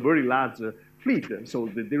wanted to have a very large fleet, so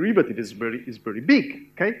the derivative is very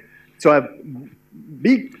big, okay? So I have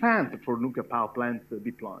big plan for nuclear power plant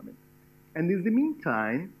deployment. And in the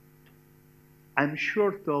meantime, I'm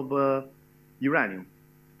short of uranium,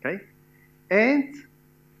 okay? And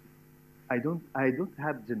I don't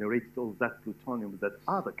have generated all that plutonium that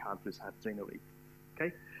other countries have generated.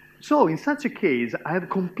 Okay, so in such a case, I have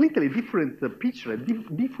completely different picture,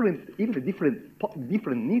 different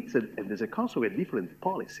needs, and as a consequence, different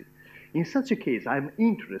policy. In such a case, I'm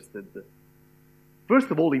interested, first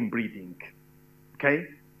of all, in breeding, okay,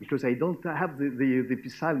 because I don't have the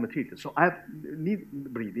fissile material, so I need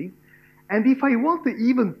breeding. And if I want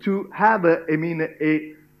even to have,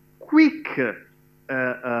 a quick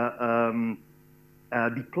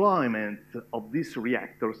deployment of these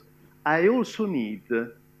reactors, I also need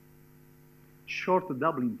short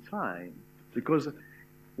doubling time, because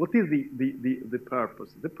what is the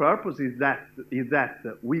purpose? The purpose is that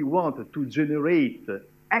we want to generate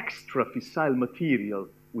extra fissile material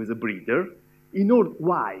with a breeder.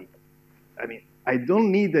 Why? I mean, I don't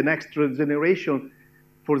need an extra generation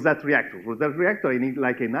for that reactor. For that reactor, I need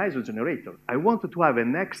like an ISO generator. I wanted to have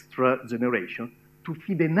an extra generation to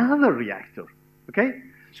feed another reactor, okay?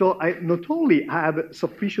 So I not only have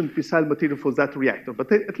sufficient fissile material for that reactor, but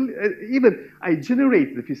even I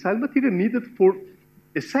generate the fissile material needed for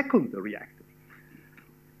a second reactor.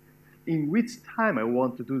 In which time I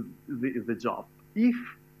want to do the job. If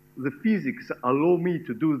the physics allow me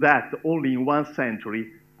to do that only in 1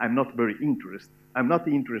 century, I'm not very interested. I'm not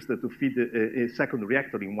interested to feed a second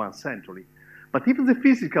reactor in 1 century. But if the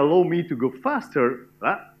physics allow me to go faster,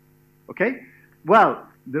 okay, well,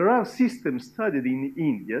 there are systems studied in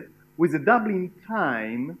India with a doubling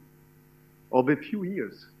time of a few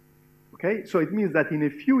years, okay? So it means that in a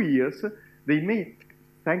few years, they may,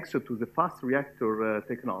 thanks to the fast reactor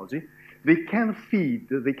technology, they can feed,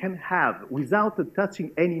 they can have, without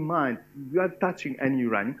touching any mine, without touching any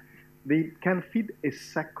uranium, they can feed a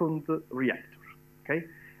second reactor, okay?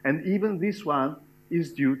 And even this one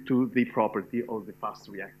is due to the property of the fast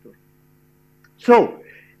reactor. So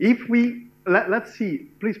if we, let's see,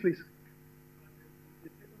 please.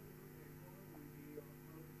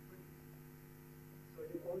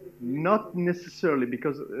 Not necessarily,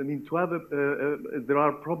 because I mean, to have there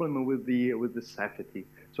are problems with the safety.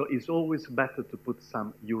 So it's always better to put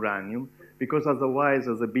some uranium, because otherwise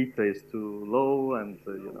the beta is too low, and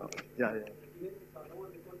you know,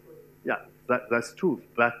 that's true.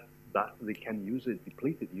 But they can use a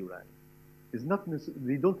depleted uranium. It's not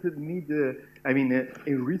they don't need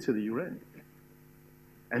enriched uranium.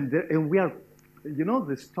 And we are, you know,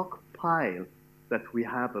 the stockpile that we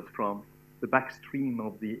have from the backstream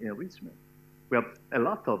of the enrichment. We have a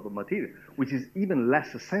lot of material, which is even less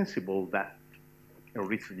sensible than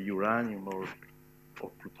enriched uranium or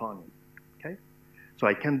plutonium, okay? So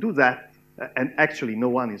I can do that, and actually no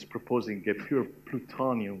one is proposing a pure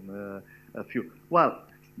plutonium fuel. Well,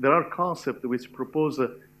 there are concepts which propose a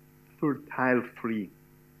fertile-free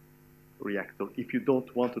reactor if you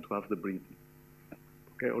don't want to have the breeding,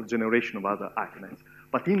 okay, or generation of other actinides.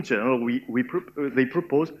 But in general, they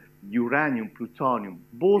propose uranium, plutonium,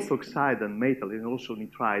 both oxide and metal, and also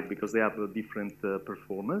nitride, because they have a different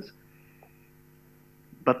performance.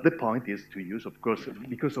 But the point is to use, of course,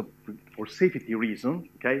 for safety reasons,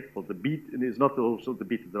 okay, for the bit, it is not also the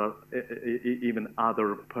bit, there are even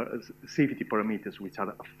other safety parameters which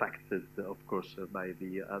are affected, of course, by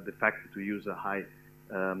the fact to use a higher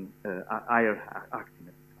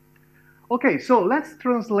actinide. Okay, so let's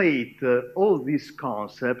translate all these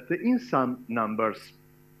concepts in some numbers.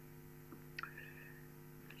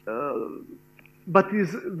 But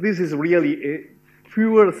this is really a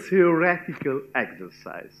pure theoretical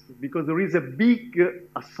exercise, because there is a big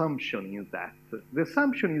assumption in that. The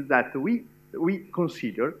assumption is that we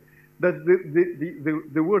consider that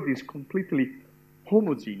the world is completely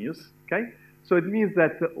homogeneous, okay? So it means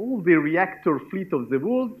that all the reactor fleet of the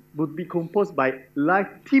world would be composed by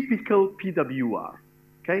like typical PWR,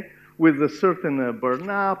 okay? With a certain burn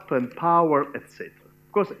up and power, etc.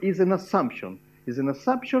 Of course, it's an assumption. It's an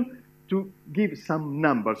assumption to give some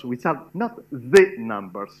numbers, which are not the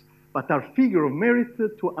numbers, but are figure of merit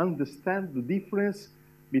to understand the difference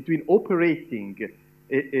between operating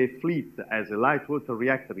a fleet as a light water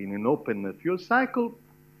reactor in an open fuel cycle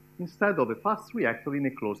instead of a fast reactor in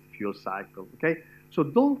a closed fuel cycle, okay? So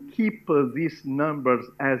don't keep these numbers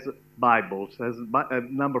as Bibles, as a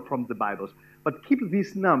number from the Bibles, but keep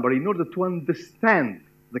this number in order to understand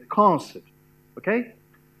the concept, okay?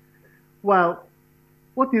 Well,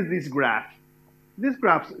 what is this graph? These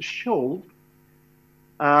graphs show,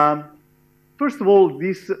 first of all,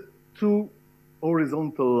 these two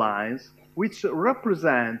horizontal lines, which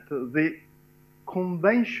represent the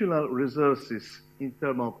conventional resources in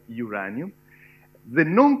terms of uranium, the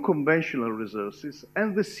non-conventional resources,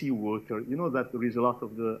 and the seawater. You know that there is a lot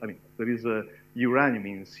of there is uranium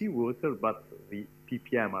in seawater, but the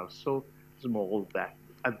ppm are so small that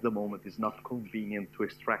at the moment is not convenient to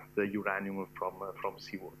extract the uranium from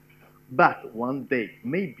seawater. But one day,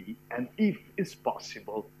 maybe, and if it's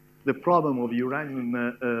possible, the problem of uranium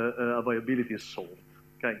availability is solved,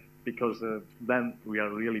 okay? Because then we are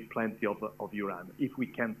really plenty of uranium, if we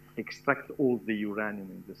can extract all the uranium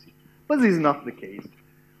in the sea. But this is not the case.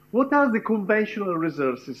 What are the conventional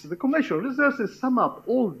resources? The conventional resources sum up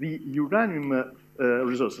all the uranium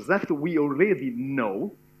resources that we already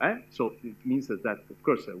know. So it means that, of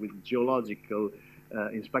course, with geological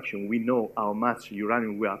inspection, we know how much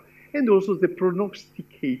uranium we are. And also the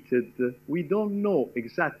prognosticated, we don't know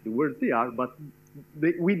exactly where they are, but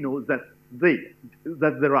we know that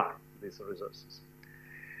there are these resources.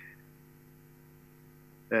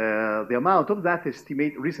 The amount of that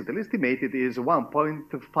recently estimated is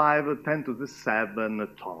 1.5 10 to the 7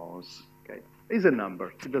 tons. Okay, it's a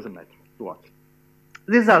number. It doesn't matter what.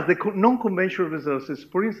 These are the non-conventional resources.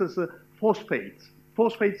 For instance, phosphates.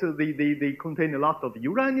 Phosphates they contain a lot of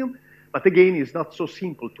uranium, but again, it's not so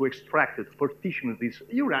simple to extract it, partition this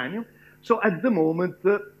uranium. So at the moment,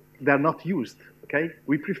 they're not used. Okay,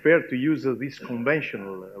 we prefer to use these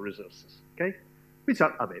conventional resources. Okay, which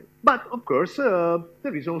are available. But of course,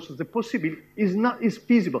 there is also the possibility is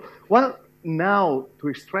feasible. Well, now to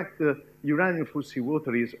extract uranium from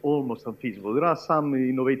seawater is almost unfeasible. There are some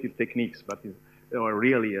innovative techniques, but they are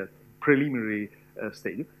really a preliminary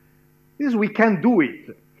stage. This we can do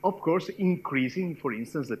it, of course, increasing, for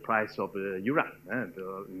instance, the price of uranium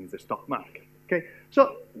in the stock market. Okay,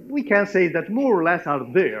 so we can say that more or less are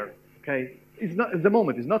there. Okay, it's not at the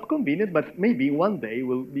moment it's not convenient, but maybe one day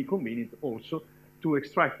will be convenient also to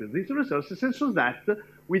extract these resources, and so that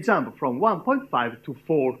we jump from 1.5 to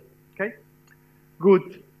 4. Okay,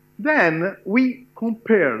 good. Then we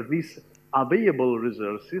compare these available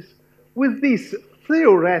resources with this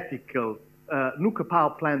theoretical nuclear power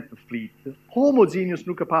plant fleet, homogeneous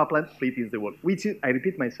nuclear power plant fleet in the world, which is, I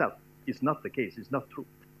repeat myself, is not the case, it's not true.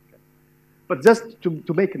 Okay. But just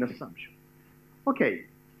to make an assumption. Okay,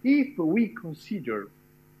 if we consider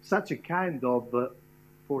such a kind of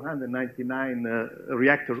 499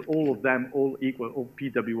 reactors, all of them all equal, all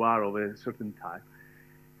PWR of a certain type,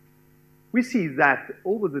 we see that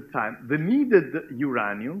over the time, the needed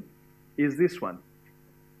uranium is this one.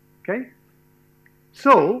 Okay?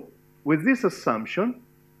 So, with this assumption,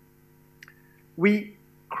 we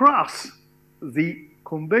cross the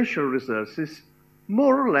conventional resources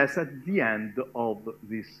more or less at the end of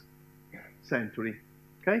this century.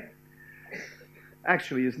 Okay?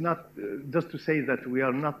 Actually, it's not, just to say that we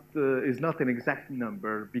are not, is not an exact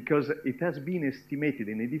number, because it has been estimated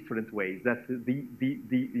in a different way, that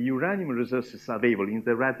the uranium resources available in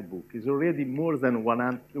the Red Book is already more than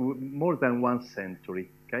one century,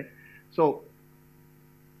 okay? So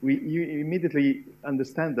you immediately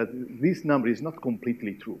understand that this number is not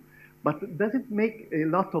completely true. But does it make a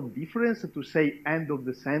lot of difference to say end of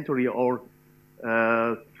the century or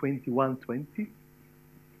 2120?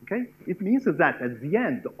 Okay? It means that at the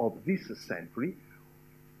end of this century,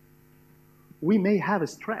 we may have a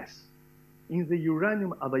stress in the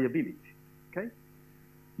uranium availability. Okay?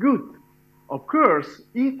 Good. Of course,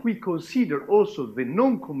 if we consider also the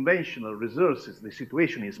non-conventional resources, the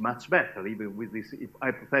situation is much better, even with this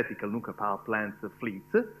hypothetical nuclear power plant fleet,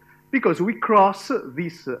 because we cross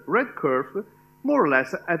this red curve more or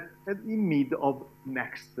less at the mid of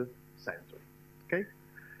next century. Okay?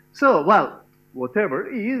 So, well, whatever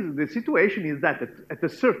is, the situation is that at a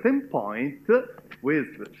certain point with,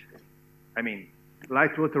 I mean,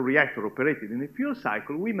 light water reactor operated in a fuel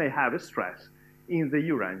cycle, we may have a stress in the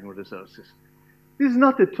uranium resources. This is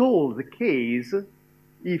not at all the case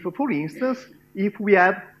if, for instance, if we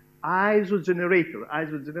have isogenerator.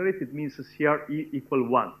 Isogenerated means CR equal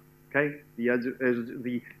 1. Okay,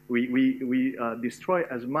 we destroy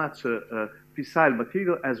as much fissile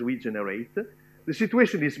material as we generate. The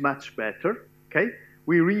situation is much better. Okay,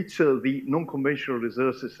 we reach the non-conventional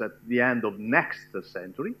resources at the end of next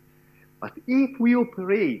century. But if we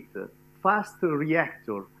operate fast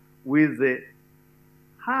reactor with a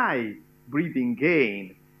high breeding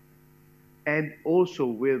gain and also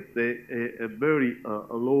with a very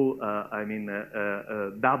low,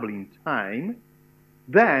 doubling time,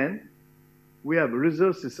 then we have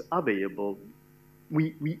resources available.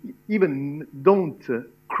 We even don't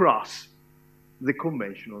cross the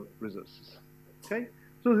conventional resources. Okay?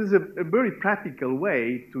 So this is a very practical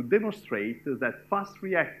way to demonstrate that fast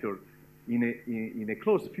reactor in a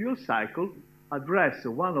closed fuel cycle address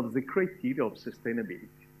one of the criteria of sustainability,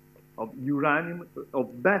 of uranium,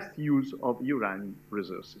 of best use of uranium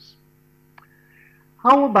resources.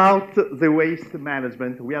 How about the waste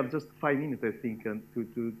management? We have just 5 minutes, I think,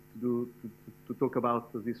 to talk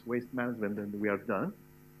about this waste management, and we are done.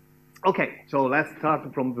 Okay, so let's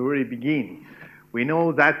start from the very beginning. We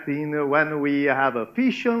know that when we have a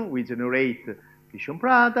fission, we generate fission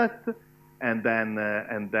product, and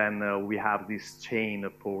then we have this chain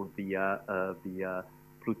for the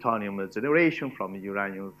plutonium generation from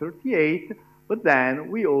uranium-38. But then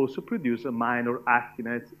we also produce a minor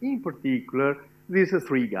actinides, in particular these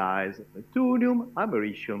 3 guys: neptunium,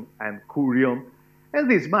 americium, and curium. And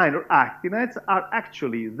these minor actinides are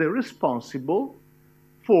actually the responsible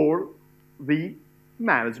for the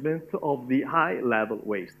management of the high-level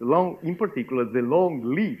waste, in particular the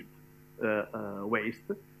long-lived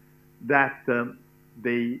waste, that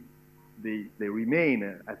they remain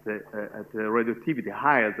at a radioactivity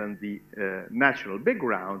higher than the natural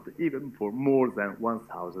background, even for more than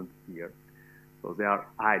 1,000 years. So they are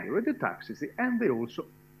highly radiotoxic, and they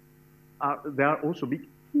are also big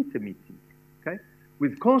heat emitting, okay,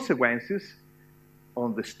 with consequences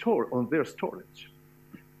on their storage,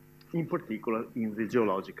 in particular in the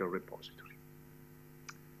geological repository.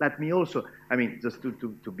 Let me also, I mean, just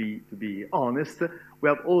to be honest, we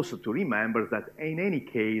have also to remember that in any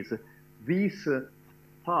case, this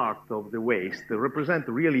part of the waste represent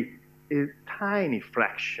really a tiny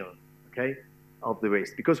fraction, okay, of the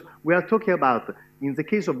waste, because we are talking about, in the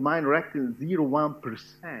case of minor actinides,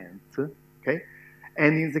 0.1%, okay,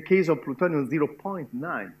 and in the case of plutonium,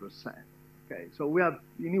 0.9%. Okay, so we have,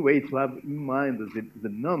 anyway, to have in mind the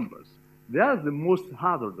numbers. They are the most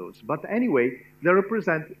hazardous, but anyway, they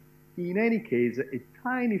represent, in any case, a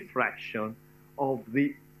tiny fraction of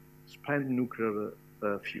the spent nuclear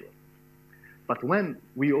fuel. But when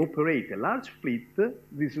we operate a large fleet,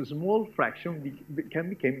 this small fraction can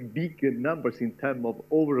become big numbers in terms of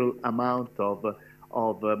overall amount of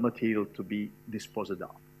material to be disposed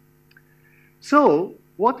of. So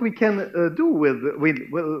what we can do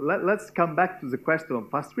let's come back to the question of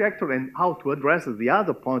fast reactor and how to address the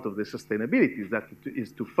other point of the sustainability, that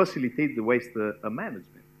is to facilitate the waste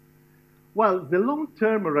management. Well, the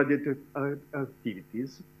long-term radioactive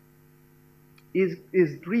activities is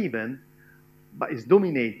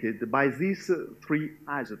dominated by these 3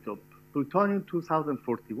 isotopes: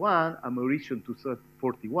 plutonium-2041,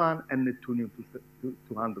 americium-241, and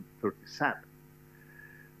neptunium-237.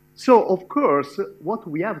 So, of course, what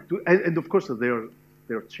we have to, and of course, their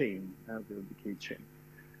chain, their decay chain.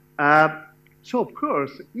 So, of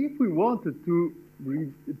course, if we wanted to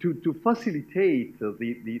facilitate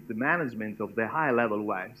the management of the high-level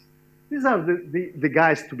waste, these are the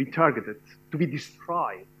guys to be targeted, to be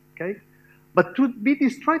destroyed, okay? But to be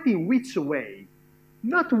destroyed in which way?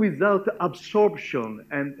 Not without absorption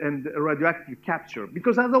and radioactive capture,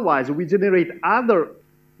 because otherwise we generate other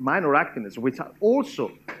minor actinides, which are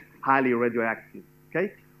also highly radioactive,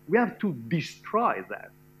 okay? We have to destroy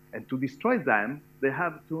them. And to destroy them, they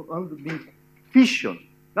have to undergo fission,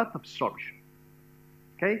 not absorption,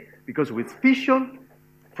 okay? Because with fission,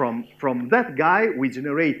 from that guy, we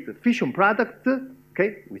generate the fission product,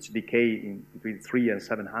 okay, which decay in between 300 and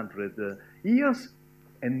 700 years,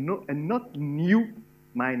 and not new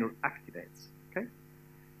minor actinides, okay?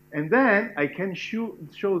 And then I can show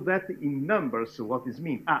that in numbers what this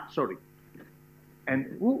means. Sorry.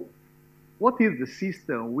 And what is the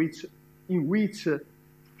system in which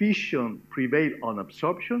fission prevails on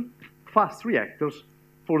absorption? Fast reactors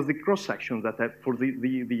for the cross section that for the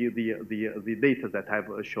data that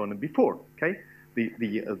I've shown before. Okay,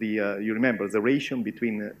 you remember the ratio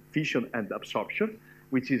between fission and absorption,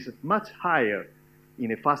 which is much higher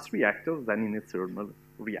in a fast reactor than in a thermal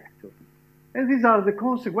reactor. And these are the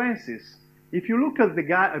consequences. If you look at the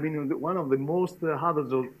guy, I mean, one of the most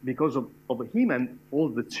hazardous, because of him and all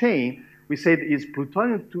the chain, we said is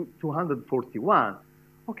plutonium-241.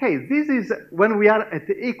 Okay, this is when we are at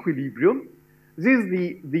the equilibrium. This is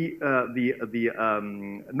the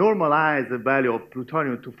normalized value of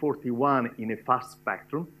plutonium-241 in a fast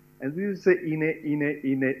spectrum, and this is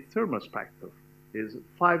in a thermal spectrum. Is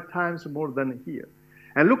 5 times more than here.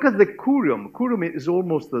 And look at the curium. Curium is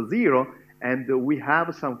almost 0, and we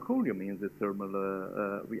have some curium in the thermal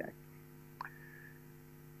reactor.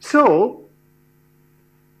 So,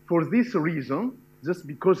 for this reason, just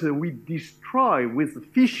because we destroy with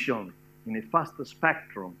fission in a fast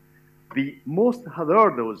spectrum the most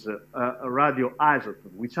hazardous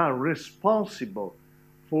radioisotopes, which are responsible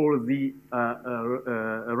for the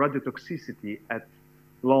radiotoxicity at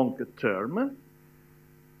long term,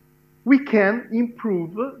 we can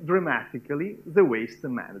improve dramatically the waste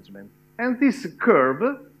management. And this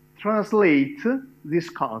curve translates this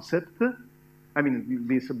concept I mean,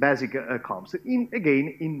 these basic concepts,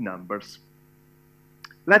 again, in numbers.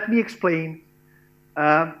 Let me explain.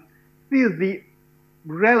 This is the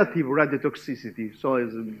relative radiotoxicity. So,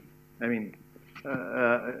 I mean,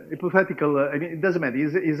 hypothetical, I mean, it doesn't matter,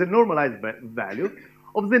 is a normalized value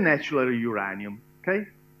of the natural uranium, okay?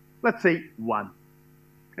 Let's say 1,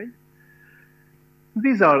 okay?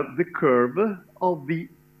 These are the curve of the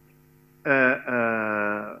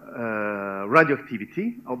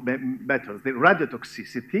radioactivity, or better, the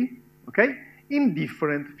radiotoxicity, okay, in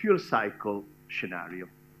different fuel cycle scenario.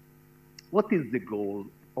 What is the goal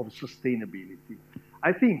of sustainability?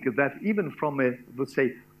 I think that even from a, let's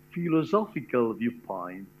say, philosophical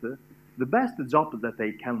viewpoint, the best job that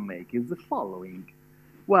I can make is the following.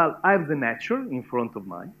 Well, I have the nature in front of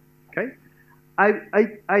mine, okay?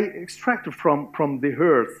 I extract from the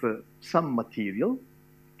earth some material,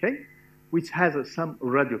 okay, which has some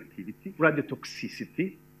radioactivity,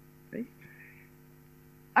 radiotoxicity, okay?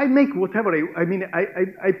 I make whatever I mean.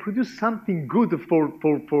 I produce something good for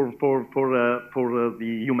the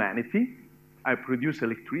humanity. I produce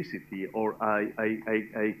electricity, or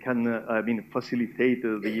I can I mean facilitate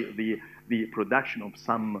the production of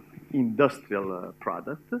some industrial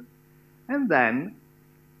product, and then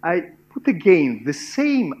I put again the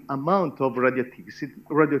same amount of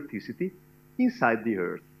radioactivity inside the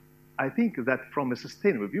Earth. I think that from a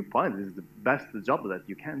sustainable viewpoint, this is the best job that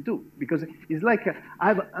you can do, because it's like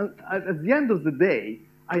at the end of the day,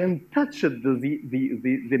 I untouched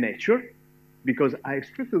the nature, because I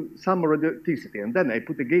extracted some radioactivity and then I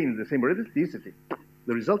put again the same radioactivity.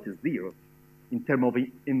 The result is 0 in terms of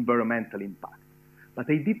environmental impact. But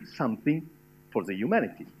I did something for the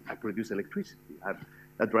humanity. I produced electricity. I've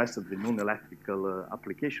addressed the non-electrical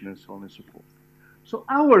application and so on and so forth. So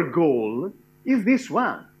our goal is this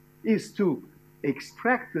one, is to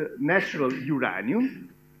extract natural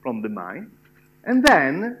uranium from the mine and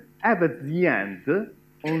then have at the end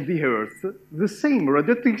on the Earth the same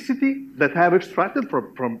radioactivity that I have extracted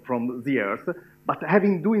from the Earth, but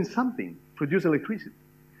having doing something, produce electricity.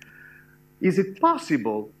 Is it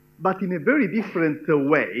possible, but in a very different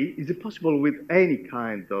way? Is it possible with any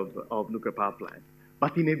kind of nuclear power plant?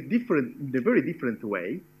 But in a very different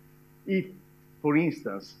way, if, for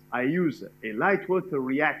instance, I use a light water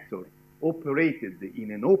reactor operated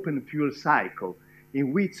in an open fuel cycle,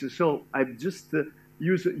 in which, so I just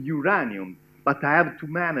use uranium, but I have to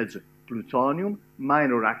manage plutonium,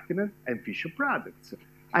 minor actinium, and fission products.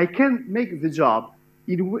 I can make the job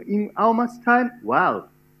in how much time? Well,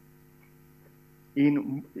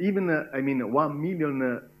 in even, I mean, 1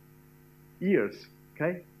 million years,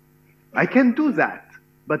 okay? I can do that,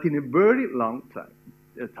 but in a very long time.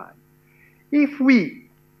 If we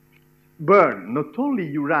burn not only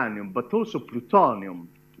uranium, but also plutonium,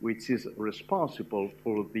 which is responsible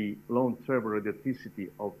for the long-term radioactivity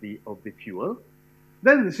of the fuel,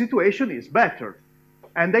 then the situation is better.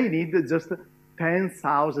 And they need just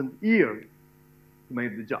 10,000 years to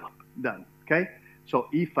make the job done, okay? So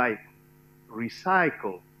if I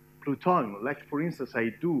recycle plutonium, like for instance I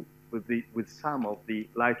do with some of the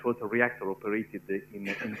light water reactor operated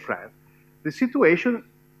in France, the situation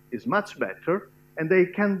is much better and they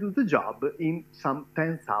can do the job in some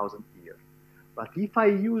 10,000 years. But if I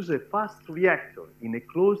use a fast reactor in a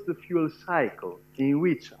closed fuel cycle in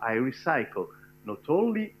which I recycle not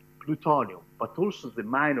only plutonium, but also the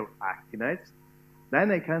minor actinides,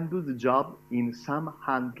 then I can do the job in some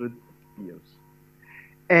 100 years.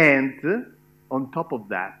 And on top of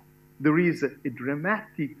that, there is a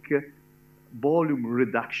dramatic volume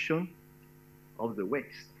reduction of the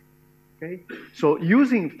waste. Okay? So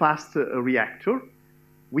using fast reactor,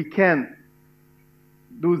 we can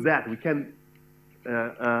do that. We can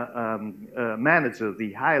manage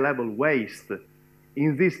the high-level waste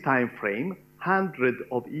in this time frame, hundreds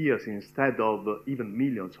of years instead of even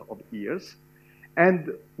millions of years,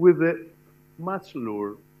 and with a much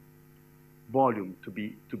lower volume to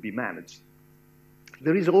be managed.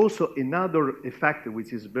 There is also another effect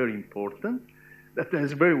which is very important, that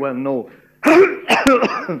is very well known.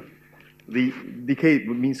 The decay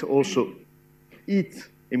means also heat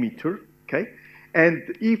emitter, okay? And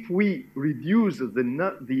if we reduce the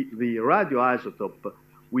radioisotope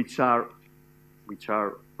which are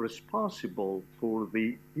responsible for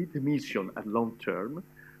the heat emission at long term,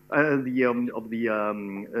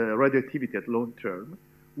 radioactivity at long term,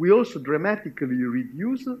 we also dramatically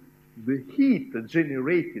reduce the heat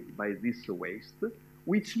generated by this waste,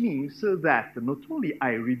 which means that not only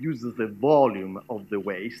I reduce the volume of the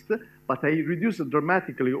waste, but I reduce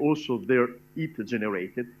dramatically also their heat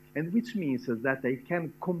generated, and which means that I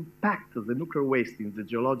can compact the nuclear waste in the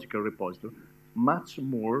geological repository much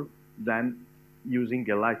more than using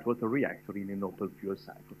a light water reactor in an open fuel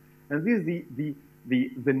cycle. And this is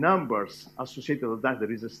the numbers associated with that.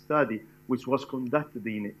 There is a study which was conducted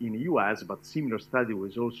in the US, but similar study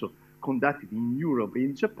was also conducted in Europe,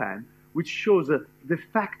 in Japan, which shows the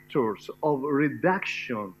factors of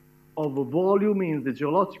reduction of volume in the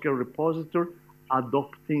geological repository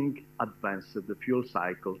adopting advanced fuel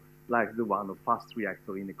cycle, like the one of fast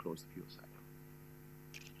reactor in a closed fuel cycle.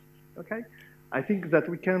 Okay, I think that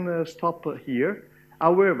we can stop here.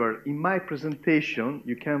 However, in my presentation,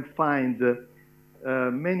 you can find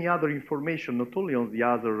many other information, not only on the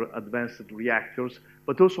other advanced reactors,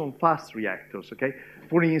 but also on fast reactors, okay?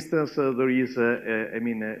 For instance, there is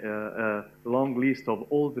a long list of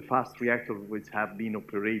all the fast reactors which have been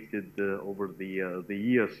operated over the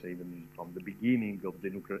years, even from the beginning of the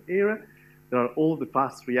nuclear era. There are all the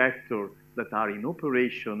fast reactors that are in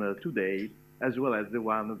operation today, as well as the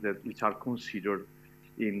ones which are considered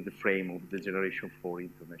in the frame of the Generation 4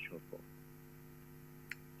 International Forum.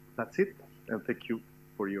 That's it, and thank you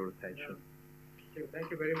for your attention.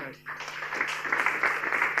 Thank you very much.